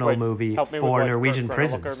promotional movie help me with for what Norwegian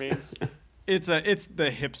Grunalooker prisons. means. It's the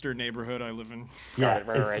hipster neighborhood I live in. Got it,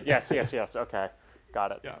 right, it's- right. Yes. Okay,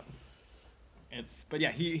 got it. Yeah. But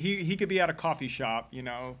yeah, he could be at a coffee shop, you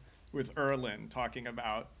know, with Erlin talking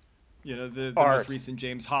about, you know, the Art. most recent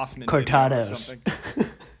James Hoffman video or Cortados. something.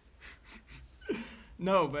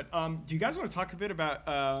 No, but do you guys want to talk a bit about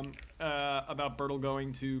Bertel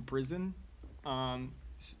going to prison?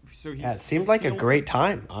 So Yeah, it seemed like a great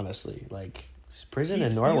time, honestly. Like prison He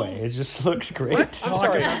in Norway, steals- it just looks great. Let's I'm talk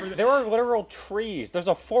sorry. about There are literal trees. There's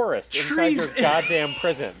a forest inside Trees. your goddamn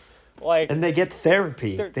prison. Like, And they get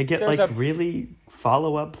therapy. They get there's like a- really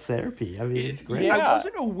follow-up therapy. I mean, it's great. Yeah. I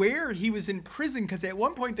wasn't aware he was in prison because at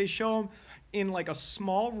one point they show him in like a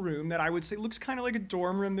small room that I would say looks kind of like a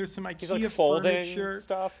dorm room. There's some IKEA he's like folding furniture.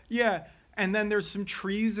 stuff. Yeah. And then there's some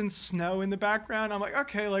trees and snow in the background. I'm like,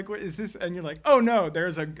 okay, like what is this? And you're like, oh no,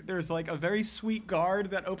 there's like a very sweet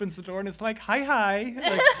guard that opens the door and it's like, hi,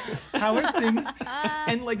 like, how are things?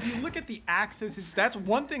 And like you look at the accesses. That's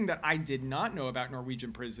one thing that I did not know about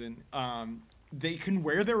Norwegian prison. They can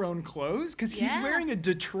wear their own clothes because he's Yeah. wearing a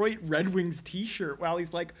Detroit Red Wings t-shirt while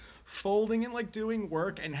he's like folding and like doing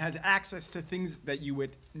work, and has access to things that you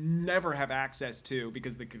would never have access to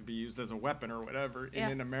because they could be used as a weapon or whatever in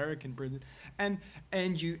an American prison. And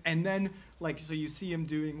then like so you see him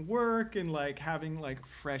doing work and like having like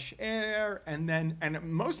fresh air, and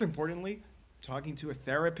most importantly talking to a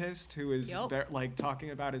therapist who is there, like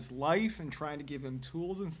talking about his life and trying to give him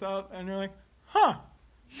tools and stuff, and you're like, huh.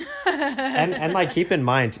 and like keep in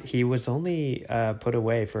mind, he was only put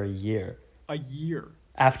away for a year. A year.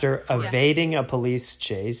 After evading a police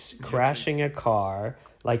chase, crashing a car,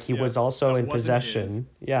 Like he Yeah, was also that in wasn't possession.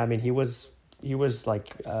 Yeah, I mean he was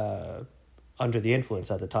like under the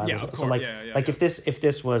influence at the time. Yeah, as of well. course. like Yeah, like yeah. if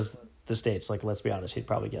this was the States, like let's be honest, he'd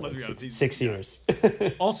probably get Let's like be honest, he's- 6 yeah. years.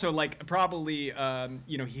 Also, like probably,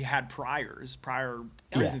 he had prior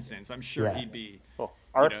prison stints. I'm sure Yeah. he'd be. Well,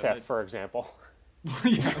 art know, theft, that's- for example.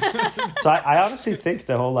 So I honestly think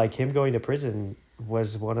the whole like him going to prison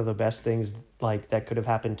was one of the best things like that could have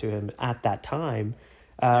happened to him at that time.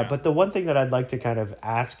 Yeah. But the one thing that I'd like to kind of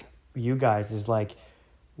ask you guys is like,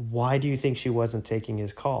 why do you think she wasn't taking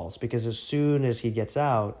his calls? Because as soon as he gets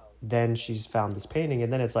out, then she's found this painting,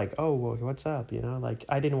 and then it's like, oh, well, what's up? You know, like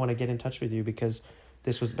I didn't want to get in touch with you because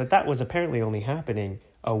but that was apparently only happening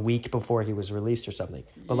a week before he was released or something.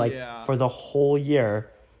 But like Yeah. for the whole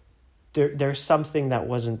year, there's something that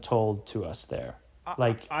wasn't told to us there.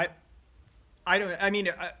 Like I don't. I mean,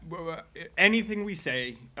 anything we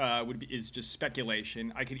say is just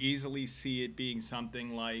speculation. I could easily see it being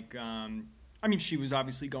something like. I mean, she was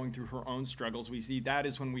obviously going through her own struggles. We see that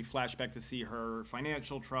is when we flash back to see her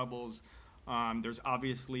financial troubles. There's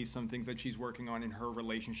obviously some things that she's working on in her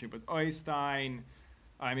relationship with Oystein.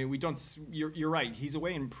 I mean, we don't. You're right. He's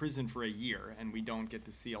away in prison for a year, and we don't get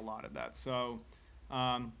to see a lot of that. So,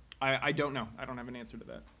 I don't know. I don't have an answer to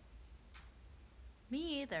that.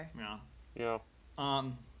 Me either. Yeah. Yeah.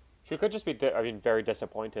 She She could just be, very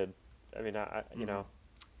disappointed. I mean, you know.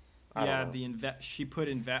 I don't know. She put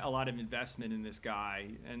a lot of investment in this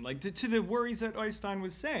guy, and like to the worries that Oystein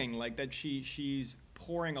was saying, like that she's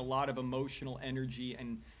pouring a lot of emotional energy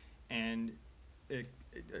and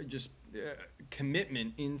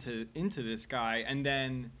commitment into this guy, and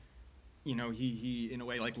then he in a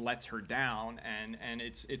way like lets her down, and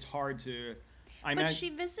it's hard to. But she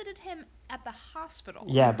visited him at the hospital.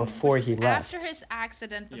 yeah, before which he was left. after his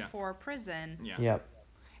accident Yeah. before prison. Yeah. Yep.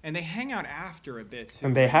 And they hang out after a bit too.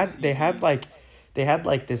 And they had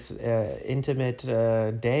like this intimate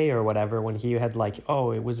day or whatever when he had like,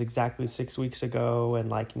 oh, it was exactly 6 weeks ago, and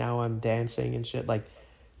like now I'm dancing and shit. Like,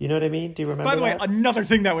 you know what I mean? Do you remember? By the way, that? another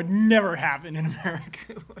thing that would never happen in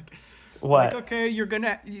America. What? Like, okay, you're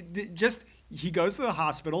gonna he goes to the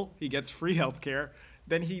hospital, he gets free health care.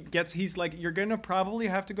 Then he's like, you're gonna probably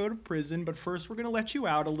have to go to prison, but first we're gonna let you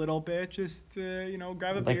out a little bit, just grab a beer. Like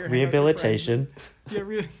hang out with your rehabilitation. friends.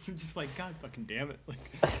 Yeah, you're just like, God fucking damn it! Like,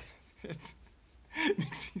 it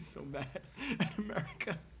makes me so mad at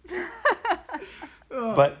America.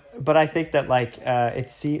 But I think that like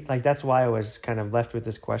that's why I was kind of left with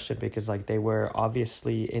this question, because like they were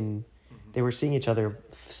obviously they were seeing each other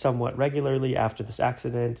somewhat regularly after this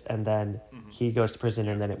accident, and then he goes to prison,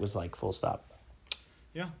 and then it was like full stop.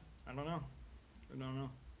 Yeah, I don't know.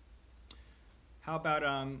 How about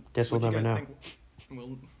Guess we'll what'd you never guys know.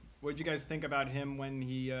 think? What'd you guys think about him when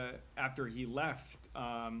he after he left?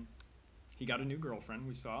 He got a new girlfriend.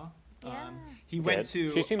 We saw. Yeah. He went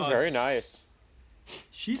to. She seems very nice.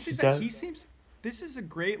 She seems. does. He seems. This is a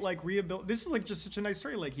great like This is like just such a nice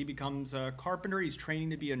story. Like he becomes a carpenter. He's training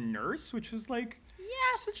to be a nurse, which was like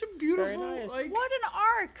Yes. such a beautiful. nice. Like, What an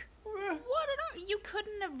arc! What an arc! You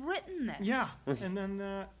couldn't have written this. Yeah, and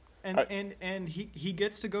then and he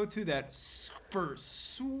gets to go to that super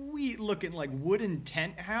sweet looking like wooden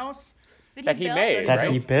tent house. That he build? made. That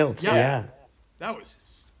Right? he built. Yeah. Yeah. That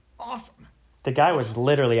was awesome. The guy was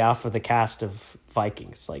literally off of the cast of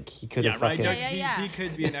Vikings. Like he could Yeah, have right. fucking. Yeah. He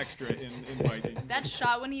could be an extra in Vikings. That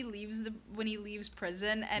shot when he leaves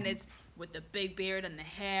prison, and it's with the big beard and the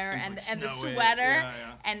hair It's and like and the snowy. sweater Yeah,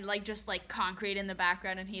 yeah. and like just like concrete in the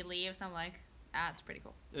background, and he leaves. I'm like, that's pretty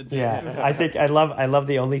cool. Yeah, I think I love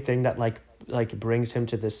the only thing that like brings him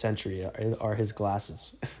to this century are his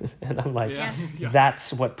glasses, and I'm like, Yeah. Yes. Yeah.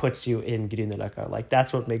 that's what puts you in Grünerløkka. Like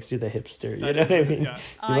that's what makes you the hipster. You That know is what I it, mean? yeah. You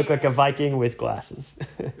Oh, look like a yeah. Viking with glasses.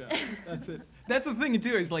 Yeah, that's it. That's the thing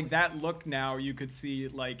too. Is like that look now. You could see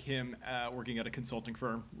like him working at a consulting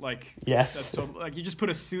firm. Like Yes. that's totally, like you just put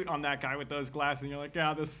a suit on that guy with those glasses, and you're like,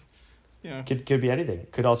 yeah, this, Could be anything.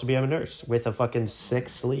 Could also be a nurse with a fucking sick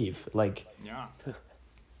sleeve. Like yeah.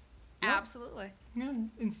 Absolutely. Yeah,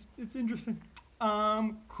 it's interesting.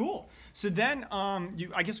 Cool. So then,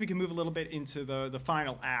 I guess we can move a little bit into the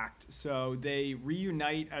final act. So they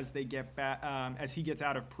reunite as they get back, as he gets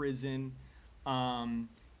out of prison, and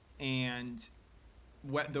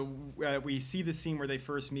we see the scene where they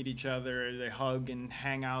first meet each other. They hug and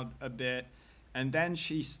hang out a bit. And then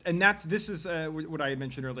this is what I had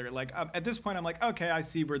mentioned earlier. Like at this point, I'm like, okay, I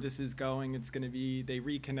see where this is going. It's gonna be they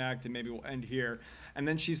reconnect and maybe we'll end here. And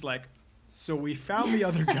then she's like, so we found the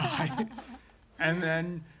other guy. And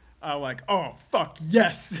then like, oh fuck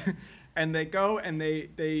yes. And they go and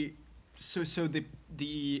so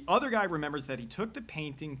the other guy remembers that he took the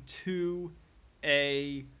painting to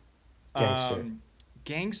a Gangster.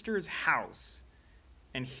 gangster's house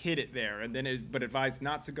and hid it there, and then but advised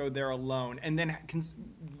not to go there alone. And then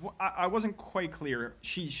I wasn't quite clear.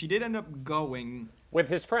 She did end up going With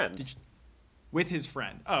his friend. with his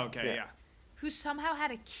friend. Oh, okay, Yeah. yeah. Who somehow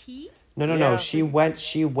had a key? No. Yeah. She went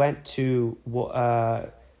to.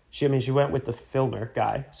 She went with the filmer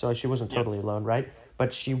guy, so she wasn't totally Yes. alone, right?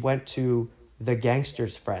 But she went to the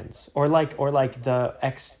gangster's friends, or like the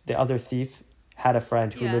other thief had a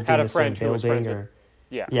friend who Yeah. lived Had in a the same friend who was building, friends with- or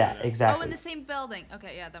Yeah. yeah, Oh, exactly. in the same building.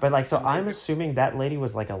 Okay, yeah. That But makes like, so sense. I'm assuming that lady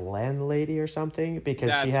was like a landlady or something,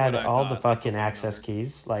 because she That's had what I all the thought, fucking like a access landlord.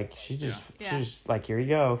 keys. Like she just Yeah. like, here you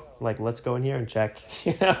go. Like, let's go in here and check.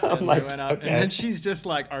 You know, I'm And they like, went up, okay. and then she's just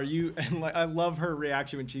like, "Are you?" And like, I love her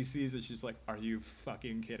reaction when she sees it. She's like, "Are you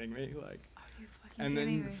fucking kidding me?" Like, Are you fucking and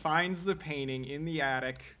kidding then me? finds the painting in the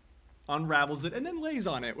attic, unravels it, and then lays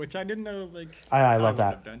on it, which I didn't know. Like, I love would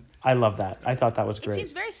have that. done. I love that. I thought that was It great.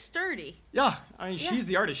 seems very sturdy. Yeah, I mean, Yeah. she's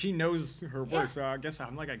the artist. She knows her work. Yeah. So I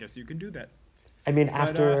guess you can do that. I mean, But,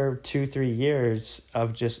 after 2-3 years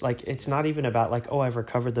of just like, it's not even about like, oh, I've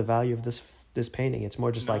recovered the value of this painting. It's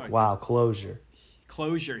more just No, like, wow, closure.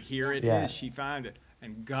 Closure. Here it is. Yeah. She found it.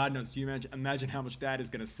 And God knows, you imagine how much that is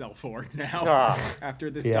going to sell for now Ah. after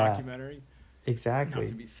this Yeah. documentary. Exactly. Not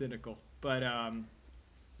to be cynical, but yeah.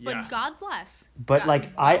 But God bless. But God, like,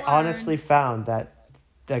 I well honestly earned. found that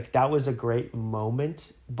like that was a great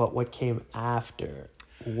moment, but what came after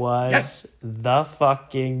was Yes! the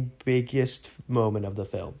fucking biggest moment of the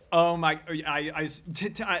film. Oh my!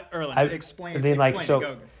 Erlen, explain. I mean, like, explain so, it.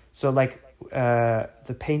 Go. so like,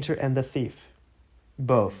 the painter and the thief,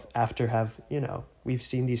 both after have, we've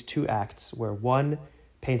seen these two acts where one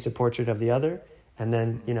paints a portrait of the other, and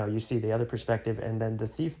then, you see the other perspective, and then the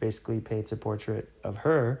thief basically paints a portrait of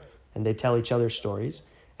her, and they tell each other stories.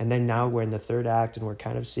 And then now we're in the third act, and we're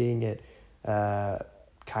kind of seeing it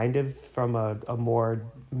kind of from a more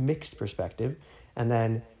mixed perspective. And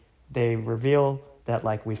then they reveal that,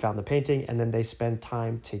 like, we found the painting, and then they spend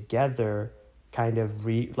time together kind of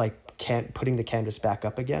putting the canvas back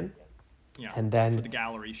up again. Yeah. And then for the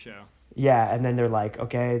gallery show. yeah, and then they're like,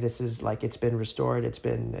 okay, this is like, it's been restored, it's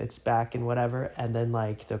back and whatever. And then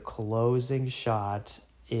like the closing shot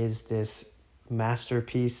is this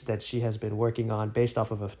masterpiece that she has been working on based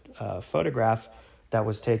off of a photograph that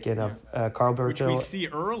was taken of Carl Which we Bertil. see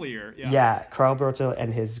earlier. Yeah. Yeah, Carl Bertil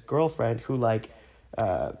and his girlfriend, who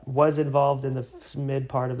was involved in the mid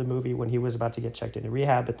part of the movie when he was about to get checked into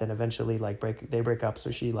rehab, but then eventually they break up, so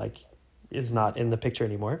she is not in the picture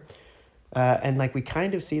anymore. And we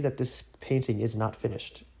kind of see that this painting is not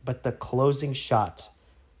finished, but the closing shot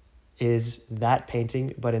is that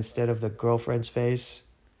painting, but instead of the girlfriend's face,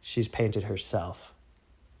 she's painted herself.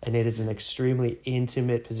 And it is an extremely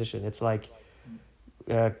intimate position. It's like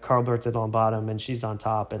Carl Bertil on bottom and she's on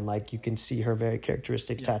top, and you can see her very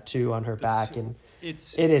characteristic tattoo on her back, and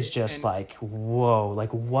it is just whoa,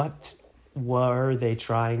 what were they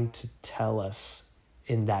trying to tell us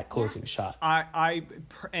in that closing shot?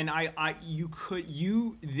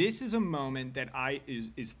 This is a moment that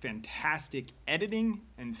is fantastic editing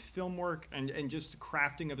and film work and just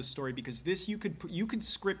crafting of a story, because this you could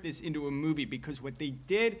script this into a movie, because what they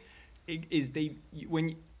did is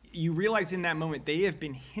when you realize in that moment they have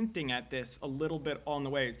been hinting at this a little bit on the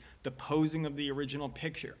ways, the posing of the original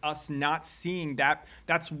picture, us not seeing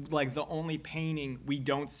that's the only painting we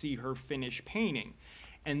don't see her finish painting.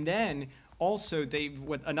 And then also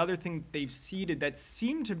another thing they've seeded that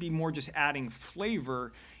seemed to be more just adding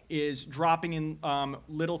flavor is dropping in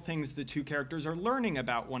little things the two characters are learning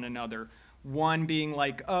about one another. One being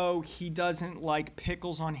oh, he doesn't like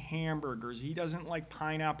pickles on hamburgers. He doesn't like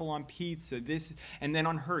pineapple on pizza. And then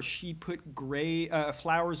on her, she put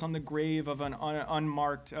flowers on the grave of an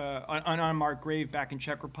unmarked grave back in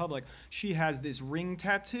Czech Republic. She has this ring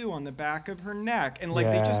tattoo on the back of her neck, and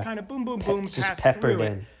they just kind of boom, boom, boom, Just pass peppered through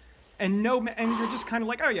it. in. And you're just kind of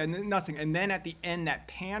oh yeah, nothing. And then at the end, that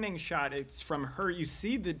panning shot, it's from her. You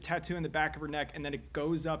see the tattoo in the back of her neck, and then it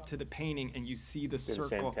goes up to the painting, and you see the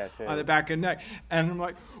circle tattoo. on the back of the neck. And I'm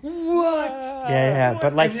like, what? Yeah,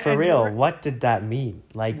 What? but for real, we're- what did that mean?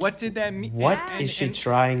 What did that mean? What And- is she and-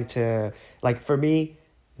 trying to for me?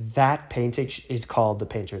 That painting is called The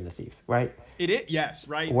Painter and the Thief, right? It is, yes,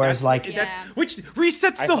 right. Whereas, that's which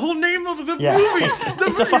resets the whole name of the Yeah. movie.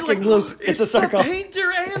 It's a fucking loop. It's a circle. The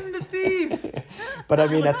painter and the thief. But I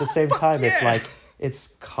mean, at the same time, yeah. it's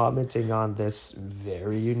commenting on this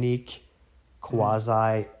very unique,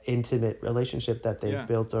 quasi-intimate relationship that they've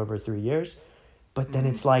built over 3 years. But then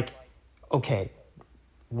it's okay,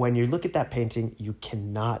 when you look at that painting, you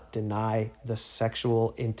cannot deny the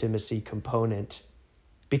sexual intimacy component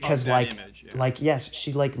because that image, yeah. like yes,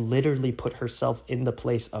 she like literally put herself in the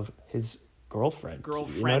place of his girlfriend. You know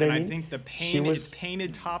what and I mean? I think the She pain was is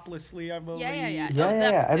painted toplessly, I believe. Yeah. Yeah, Oh, yeah,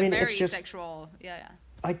 that's yeah. I mean, it's very just- sexual. Yeah.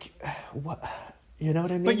 like what, you know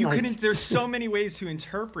what I mean? But you Like, couldn't. There's so many ways to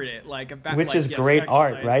interpret it, like about which like, is yeah, great sexual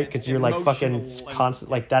art, and- right? and Because you're like fucking emotional and-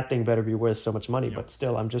 constant. Like that thing better be worth so much money. But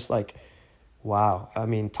still, I'm just like, wow. I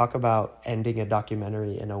mean, talk about ending a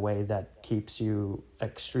documentary in a way that keeps you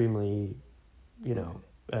extremely,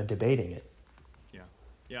 debating it.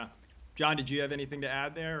 Yeah. John, did you have anything to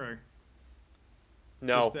add there, or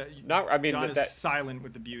No, just that- not. I mean, John is that silent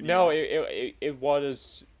with the beauty? no, of it.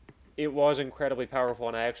 it was incredibly powerful,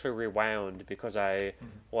 and I actually rewound because I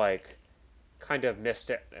like kind of missed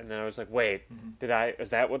it, and then I was like, wait, is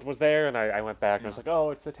that what was there? And I went back and I was like,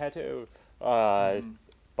 oh, it's the tattoo.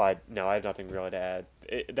 But no, I have nothing really to add.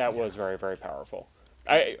 That was very, very powerful.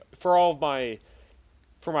 For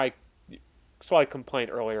my slight complaint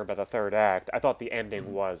earlier about the third act, I thought the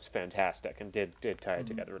ending was fantastic and did tie it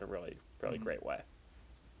together in a really, really great way.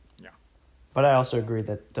 But I also agree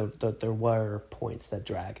that there were points that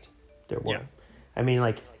dragged. There were. Yeah. I mean,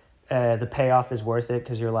 like, the payoff is worth it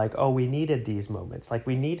because you're like, oh, we needed these moments. Like,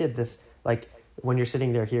 we needed this. Like, when you're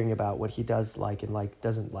sitting there hearing about what he does like and like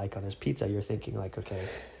doesn't like on his pizza, you're thinking like, okay,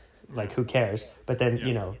 like who cares? But then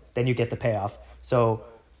then you get the payoff. So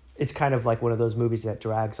it's kind of like one of those movies that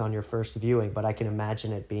drags on your first viewing. But I can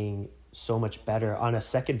imagine it being so much better on a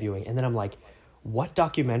second viewing. And then I'm like, what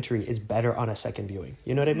documentary is better on a second viewing?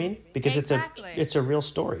 You know what I mean? Because Exactly. it's a real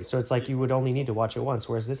story. So it's like you would only need to watch it once,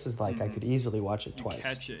 whereas this is like I could easily watch it twice.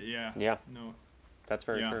 Catch it, yeah. Yeah. No. That's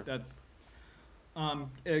very true. That's.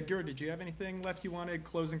 Gura, did you have anything left you wanted?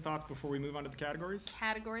 Closing thoughts before we move on to the categories?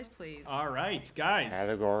 Categories, please. All right, guys.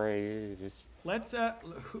 Category, just Let's.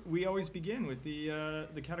 We always begin with the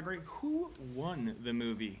category. Who won the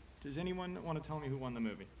movie? Does anyone want to tell me who won the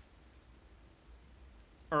movie?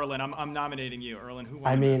 Erlen, I'm nominating you. Erlen, who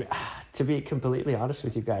won? I the mean, movie? to be completely honest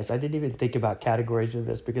with you guys, I didn't even think about categories in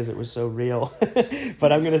this because it was so real.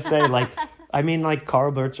 But I'm gonna say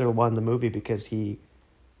Carl Bircher won the movie because he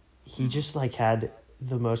just like had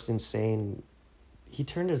the most insane. He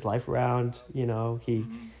turned his life around.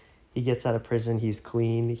 He gets out of prison. He's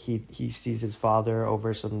clean. He sees his father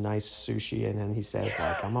over some nice sushi, and then he says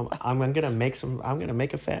like, I'm gonna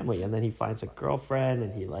make a family, and then he finds a girlfriend,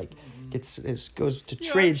 and he like goes to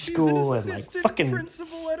trade she's school an and like assistant fucking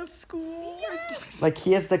principal at a school. like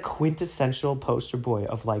he has the quintessential poster boy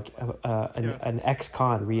of like an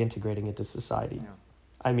ex-con reintegrating into society. Yeah.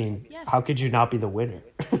 I mean, Yes. how could you not be the winner?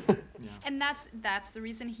 And that's the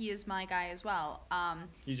reason he is my guy as well.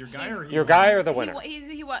 He's your guy or your guy or the winner?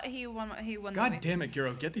 He won the God movie. damn it,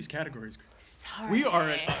 Guro, get these categories. Sorry. We are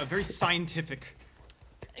a very scientific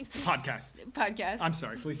podcast. podcast. I'm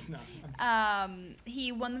sorry, please no.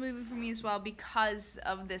 He won the movie for me as well because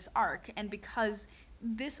of this arc, and because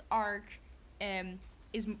this arc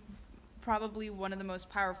is probably one of the most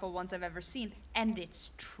powerful ones I've ever seen, and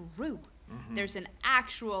it's true. There's an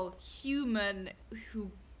actual human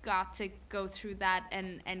who got to go through that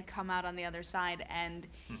and come out on the other side, and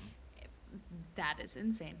that is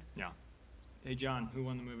insane. Yeah. Hey, John, who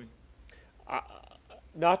won the movie?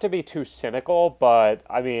 Not to be too cynical, but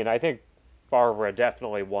I mean, I think Barbara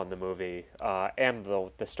definitely won the movie and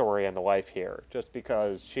the story and the life here, just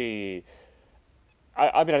because she.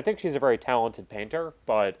 I mean, I think she's a very talented painter,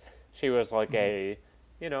 but she was like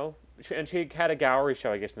and she had a gallery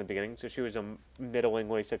show, I guess, in the beginning, so she was a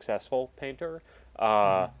middlingly successful painter.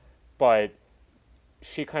 But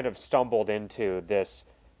she kind of stumbled into this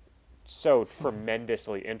so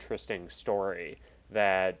tremendously interesting story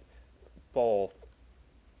that both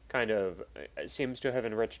kind of seems to have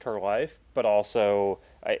enriched her life, but also,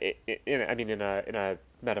 in a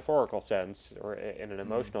metaphorical sense or in an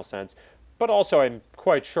emotional sense, but also I'm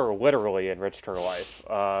quite sure literally enriched her life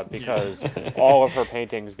because all of her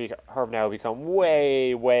paintings have now become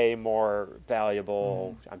way, way more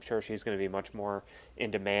valuable. I'm sure she's going to be much more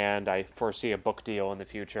in demand. I foresee a book deal in the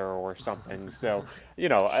future or something. So,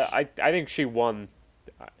 I think she won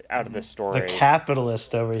out of this story. The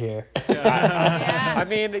capitalist over here. I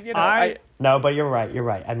mean, No, but you're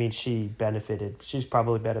right. I mean, she's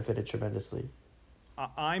probably benefited tremendously.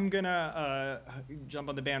 I'm gonna jump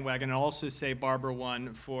on the bandwagon and also say Barbara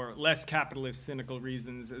won for less capitalist, cynical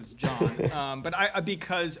reasons as John. But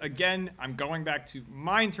because again, I'm going back to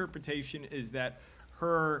my interpretation is that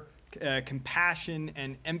her compassion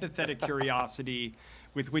and empathetic curiosity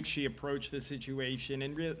with which she approached the situation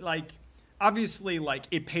and obviously,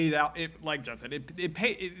 it paid out. Like John said,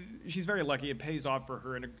 she's very lucky. It pays off for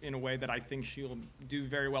her in a way that I think she'll do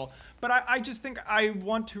very well. But I just think I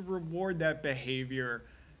want to reward that behavior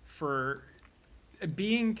for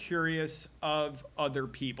being curious of other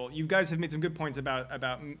people. You guys have made some good points about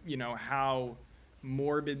how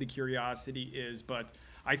morbid the curiosity is, but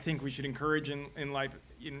I think we should encourage in life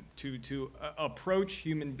to approach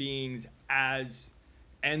human beings as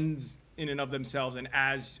ends in and of themselves, and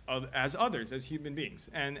as others, as human beings,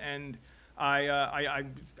 and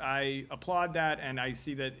I applaud that, and I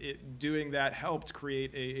see that doing that helped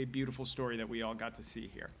create a beautiful story that we all got to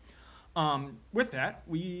see here. With that,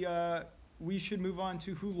 we should move on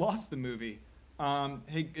to who lost the movie.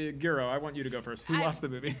 Hey, Giro, I want you to go first. Who lost the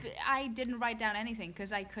movie? I didn't write down anything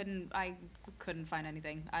because I couldn't find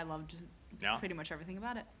anything. I loved pretty much everything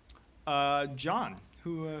about it. John,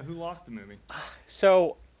 who lost the movie?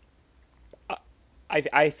 So,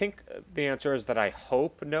 I think the answer is that I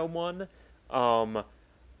hope no one.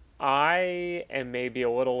 I am maybe a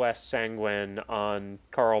little less sanguine on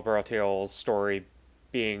Carl Bartel's story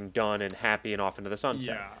being done and happy and off into the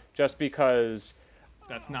sunset. Yeah. Just because...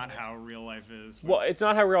 That's not how real life is. Well, it's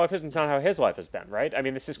not how real life is, and it's not how his life has been, right? I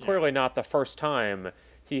mean, this is clearly not the first time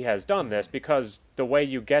he has done this, because the way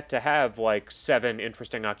you get to have, 7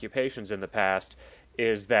 interesting occupations in the past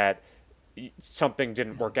is that something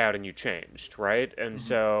didn't work out and you changed, right? And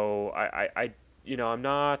so I'm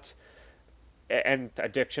not... And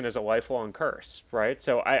addiction is a lifelong curse, right?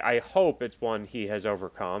 So I hope it's one he has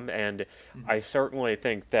overcome, and I certainly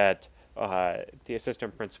think that the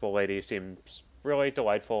assistant principal lady seems really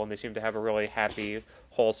delightful, and they seem to have a really happy,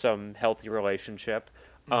 wholesome, healthy relationship.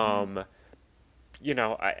 I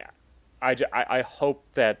hope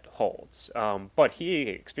that holds. But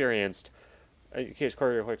he has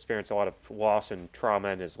clearly experienced a lot of loss and trauma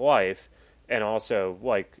in his life, and also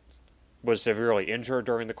was severely injured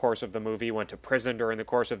during the course of the movie, went to prison during the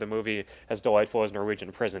course of the movie. As delightful as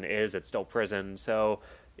Norwegian prison is, it's still prison. So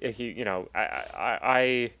I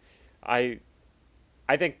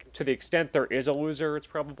think to the extent there is a loser, it's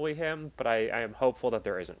probably him, but I am hopeful that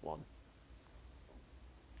there isn't one.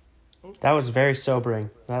 That was very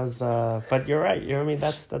sobering. That was, but you're right. I mean,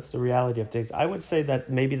 that's the reality of things. I would say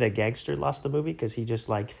that maybe the gangster lost the movie because he just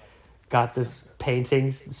got this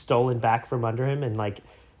painting stolen back from under him, and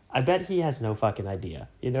I bet he has no fucking idea.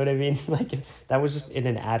 You know what I mean? That was just in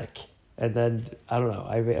an attic, and then I don't know.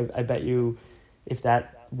 I bet you, if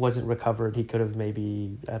that wasn't recovered, he could have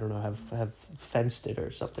maybe, I don't know, have fenced it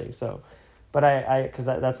or something. So, but because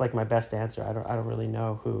that's my best answer. I don't really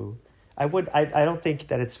know who. I don't think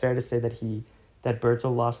that it's fair to say that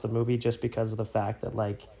Bertel lost the movie just because of the fact that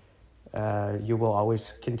you will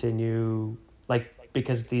always continue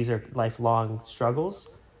because these are lifelong struggles.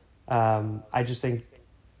 I just think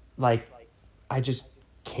I just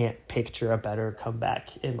can't picture a better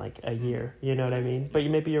comeback in a year. You know what I mean? But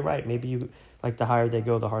maybe you're right. Maybe you the higher they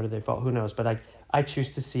go, the harder they fall. Who knows? But I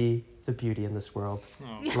choose to see the beauty in this world.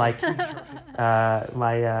 My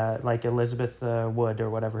Elizabeth Wood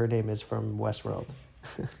or whatever her name is from Westworld.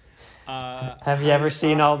 Have you ever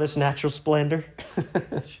seen all this natural splendor?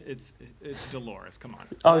 It's Dolores. Come on.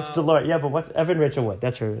 Oh, it's Dolores. Yeah, but what? Evan Rachel Wood.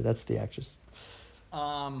 That's her. That's the actress.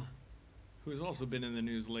 Who's also been in the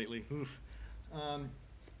news lately. Oof.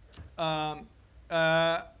 I'm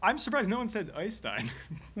surprised no one said Eystein.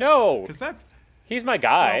 No, because he's my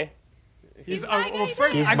guy. He's my guy.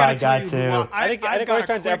 First, he's I my gotta tell guy you, too. I think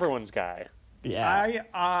Eystein's everyone's guy. Yeah.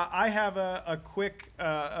 I have a quick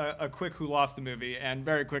who lost the movie, and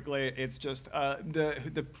very quickly it's just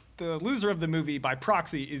the loser of the movie by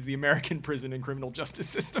proxy is the American prison and criminal justice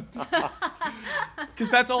system. Because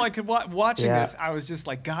that's all I could watching this. I was just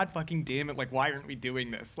like, God fucking damn it! Why aren't we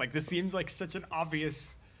doing this? This seems like such an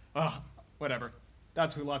obvious. Whatever.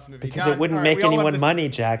 That's who lost the movie. Because it wouldn't make anyone money,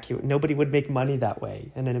 Jack. Nobody would make money that way.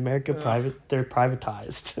 And in America, they're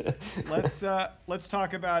privatized. Let's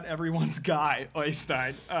talk about everyone's guy,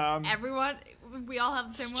 Eystein. Everyone, we all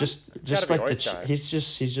have the same one. Just he's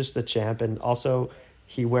just the champ, and also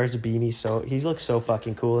he wears a beanie, so he looks so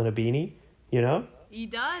fucking cool in a beanie. You know. He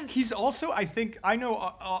does. He's also, I think, I know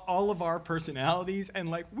all of our personalities, and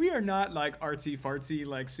we are not artsy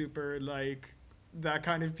fartsy, super that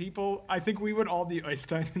kind of people. I think we would all be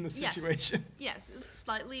Eystein in the situation. Yes,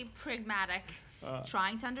 slightly pragmatic,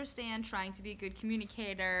 trying to understand, trying to be a good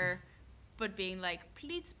communicator, but being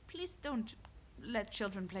please don't let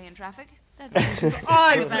children play in traffic. That's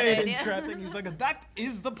I played in traffic. He's that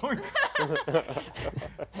is the point.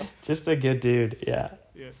 Just a good dude, yeah.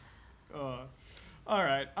 Yes. All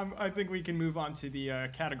right, I think we can move on to the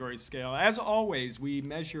category scale. As always, we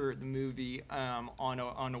measure the movie on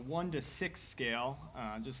a 1 to 6 scale,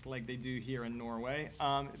 just like they do here in Norway.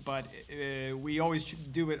 But we always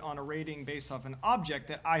do it on a rating based off an object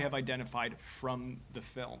that I have identified from the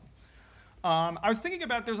film. I was thinking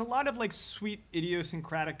about there's a lot of like sweet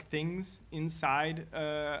idiosyncratic things inside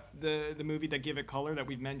the movie that give it color that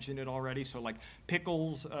we've mentioned it already. So like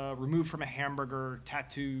pickles removed from a hamburger,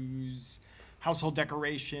 tattoos, household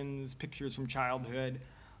decorations, pictures from childhood.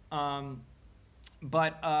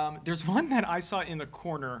 But there's one that I saw in the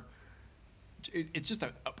corner. It's just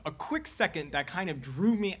a quick second that kind of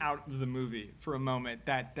drew me out of the movie for a moment.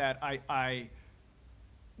 That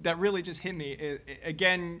really just hit me.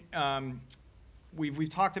 Again, we've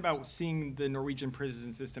talked about seeing the Norwegian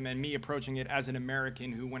prison system and me approaching it as an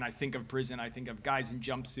American who, when I think of prison, I think of guys in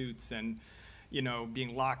jumpsuits and,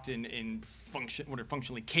 being locked in what are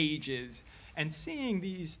functionally cages, and seeing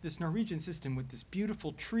this Norwegian system with this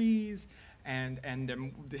beautiful trees and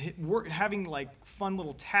them having like fun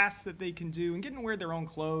little tasks that they can do and getting to wear their own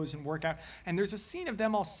clothes and work out. And there's a scene of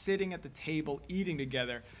them all sitting at the table eating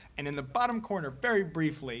together. And in the bottom corner, very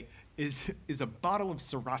briefly, is a bottle of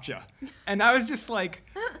sriracha. And I was just like,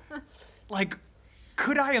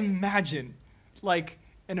 could I imagine, like,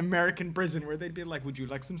 an American prison where they'd be like, would you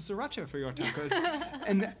like some sriracha for your tacos?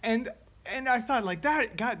 and I thought, like,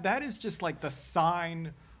 that is just like the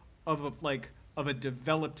sign of a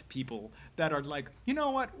developed people that are like, you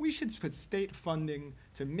know what, we should put state funding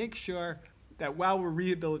to make sure that while we're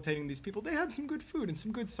rehabilitating these people, they have some good food and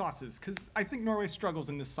some good sauces, because I think Norway struggles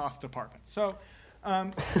in the sauce department. So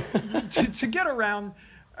to get around,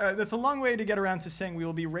 that's a long way to get around to saying we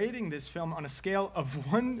will be rating this film on a scale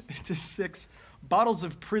of 1 to 6 bottles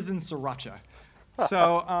of prison sriracha.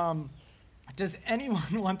 So does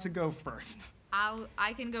anyone want to go first?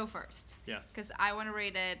 I can go first. Yes. Because I want to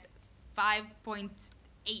rate it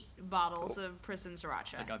 5.8 bottles of prison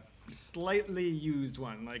sriracha. Like a slightly used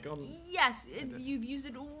one, like yes, you've used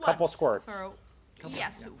it once. Couple squirts. For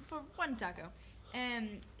one taco.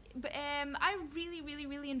 But I really, really,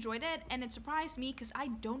 really enjoyed it, and it surprised me because I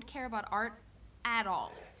don't care about art at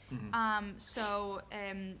all.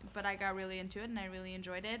 Mm-hmm. But I got really into it, and I really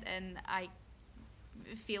enjoyed it, and I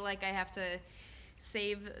feel like I have to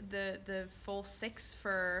save the full 6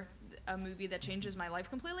 for a movie that changes my life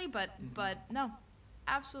completely. But no,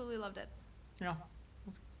 absolutely loved it. Yeah.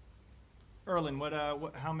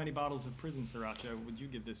 Erlen, how many bottles of prison sriracha would you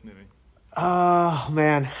give this movie? Oh,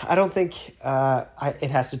 man. I don't think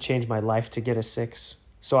it has to change my life to get a 6.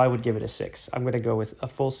 So I would give it a 6. I'm going to go with a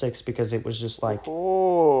full 6 because it was just like...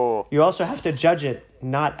 Oh. You also have to judge it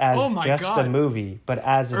not as a movie, but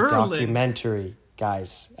as a documentary,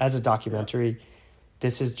 guys. As a documentary,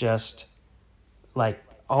 this is just like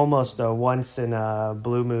almost a once in a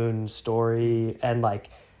blue moon story, and like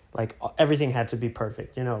everything had to be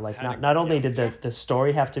perfect, like not only did the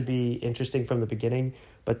story have to be interesting from the beginning,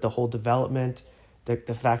 but the whole development, the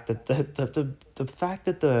fact that the fact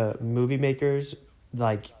that the movie makers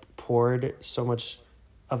like poured so much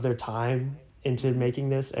of their time into making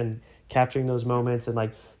this and capturing those moments, and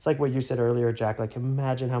like it's like what you said earlier, Jack, like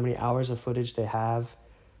imagine how many hours of footage they have.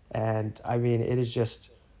 And I mean, it is just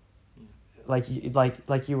like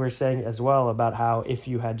you were saying as well about how if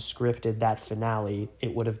you had scripted that finale,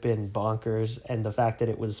 it would have been bonkers, and the fact that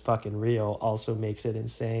it was fucking real also makes it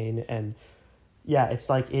insane. And yeah, it's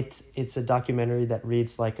like it's a documentary that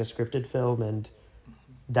reads like a scripted film, and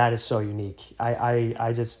that is so unique. I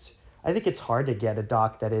think it's hard to get a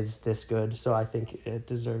doc that is this good, so I think it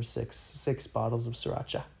deserves six bottles of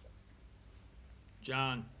sriracha.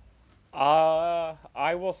 John.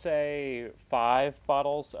 I will say 5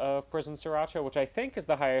 bottles of prison sriracha, which I think is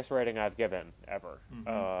the highest rating I've given ever.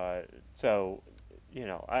 Mm-hmm. So,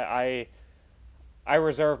 I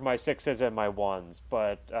reserve my 6s and my 1s,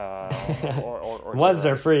 but or 1s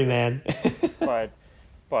are free, man. but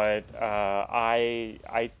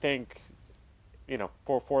I think,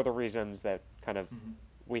 for the reasons that kind of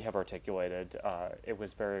we have articulated, it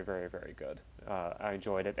was very, very, very good. I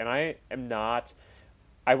enjoyed it, and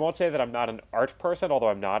I won't say that I'm not an art person, although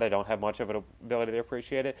I don't have much of an ability to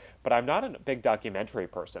appreciate it, but I'm not a big documentary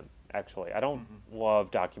person, actually. I don't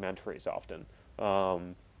love documentaries often,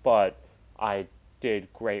 but I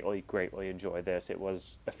did greatly, greatly enjoy this. It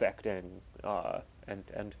was affecting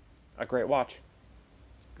and a great watch.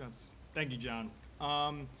 Thank you, John.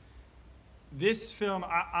 This film,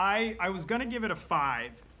 I was going to give it a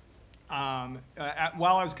 5.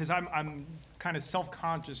 Because I'm kind of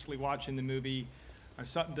self-consciously watching the movie. I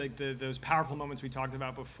saw those powerful moments we talked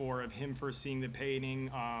about before of him first seeing the painting.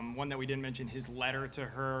 One that we didn't mention, his letter to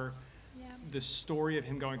her. Yeah. The story of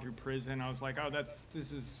him going through prison. I was like, oh, this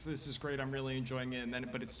is great. I'm really enjoying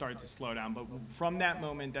it. But it started to slow down. But from that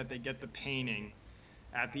moment that they get the painting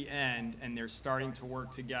at the end and they're starting to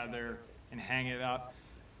work together and hang it up,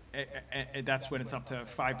 that's when it's up to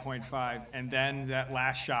 5.5. And then that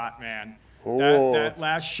last shot, man. Ooh. That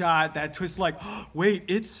last shot, that twist, like, wait,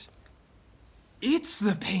 it's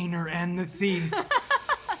the painter and the thief.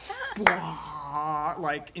 Blah,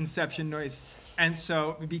 like Inception noise. And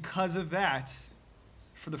so because of that,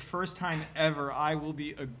 for the first time ever, I will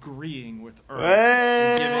be agreeing with Earl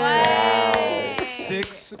and giving Wow.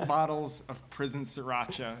 6 bottles of prison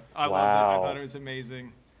sriracha. I loved it. I Wow. thought it was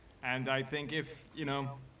amazing. And I think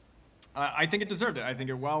I think it deserved it. I think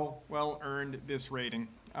it well earned this rating.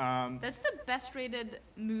 That's the best rated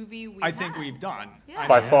movie I think we've done. Yeah.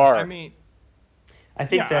 By far. I mean, I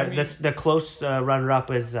think Yeah, I mean- the close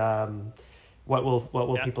runner-up is what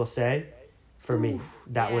will Yeah. people say? For me,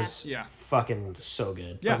 that Yeah. was Yeah. fucking so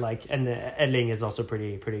good. Yeah. But like, and the editing is also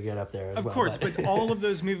pretty good up there as of well. course, but all of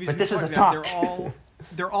those movies But we this is talked a about, talk.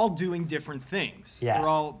 they're all doing different things. Yeah. They're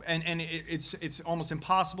all it's almost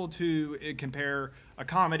impossible to compare a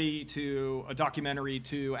comedy to a documentary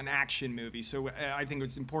to an action movie. So I think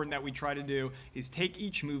what's important that we try to do is take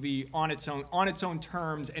each movie on its own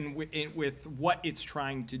terms and with what it's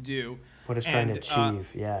trying to do. what it's trying to And,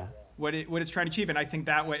 achieve, yeah. what it's trying to achieve, and I think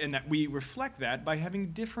that way, and that we reflect that by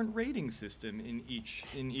having different rating system in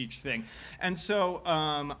each thing. And so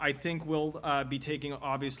I think we'll be taking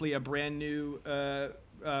obviously a brand new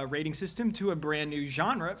rating system to a brand new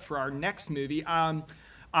genre for our next movie.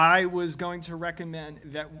 I was going to recommend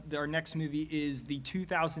that our next movie is the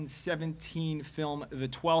 2017 film The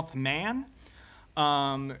 12th Man.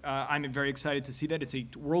 I'm very excited to see that. It's a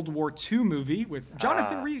World War II movie with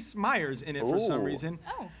Jonathan Rhys Meyers in it for some Ooh. reason.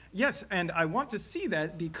 Oh. Yes, and I want to see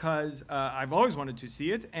that because I've always wanted to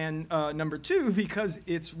see it, and number 2 because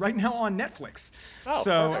it's right now on Netflix. Oh,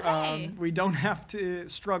 so perfect. Okay. we don't have to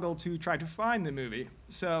struggle to try to find the movie.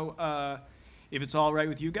 So if it's all right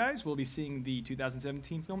with you guys, we'll be seeing the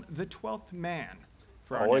 2017 film The 12th Man.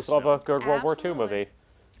 For our Always next love film. a good World War II Absolutely. movie.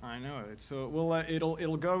 I know it. So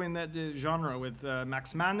it'll go in that genre with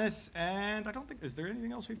Max Manus, and I don't think is there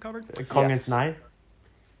anything else we've covered? Kongens Yes. Nine?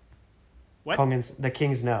 What? The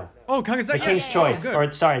King's No. Oh, Kong is The that? King's yes. Choice. Oh, good.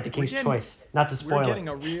 Or, sorry, The King's getting- Choice. Not to spoil We're it. getting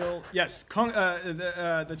a real yes.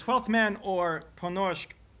 The 12th Man or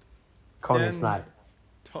Ponoshk Kongens then- Nine.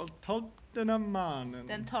 Toltenamannen.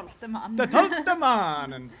 Den 12:e man. The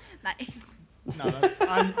Toltemannen. Nej. No,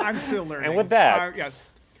 I'm still learning. And with that- yes,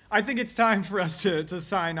 I think it's time for us to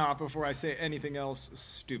sign off before I say anything else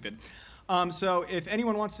stupid. So if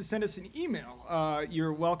anyone wants to send us an email,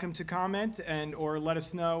 you're welcome to comment or let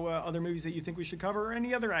us know other movies that you think we should cover or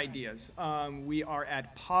any other ideas. We are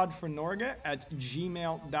at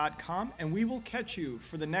podfornorge@gmail.com, and we will catch you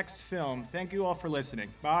for the next film. Thank you all for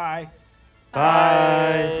listening. Bye.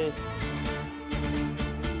 Bye. Bye.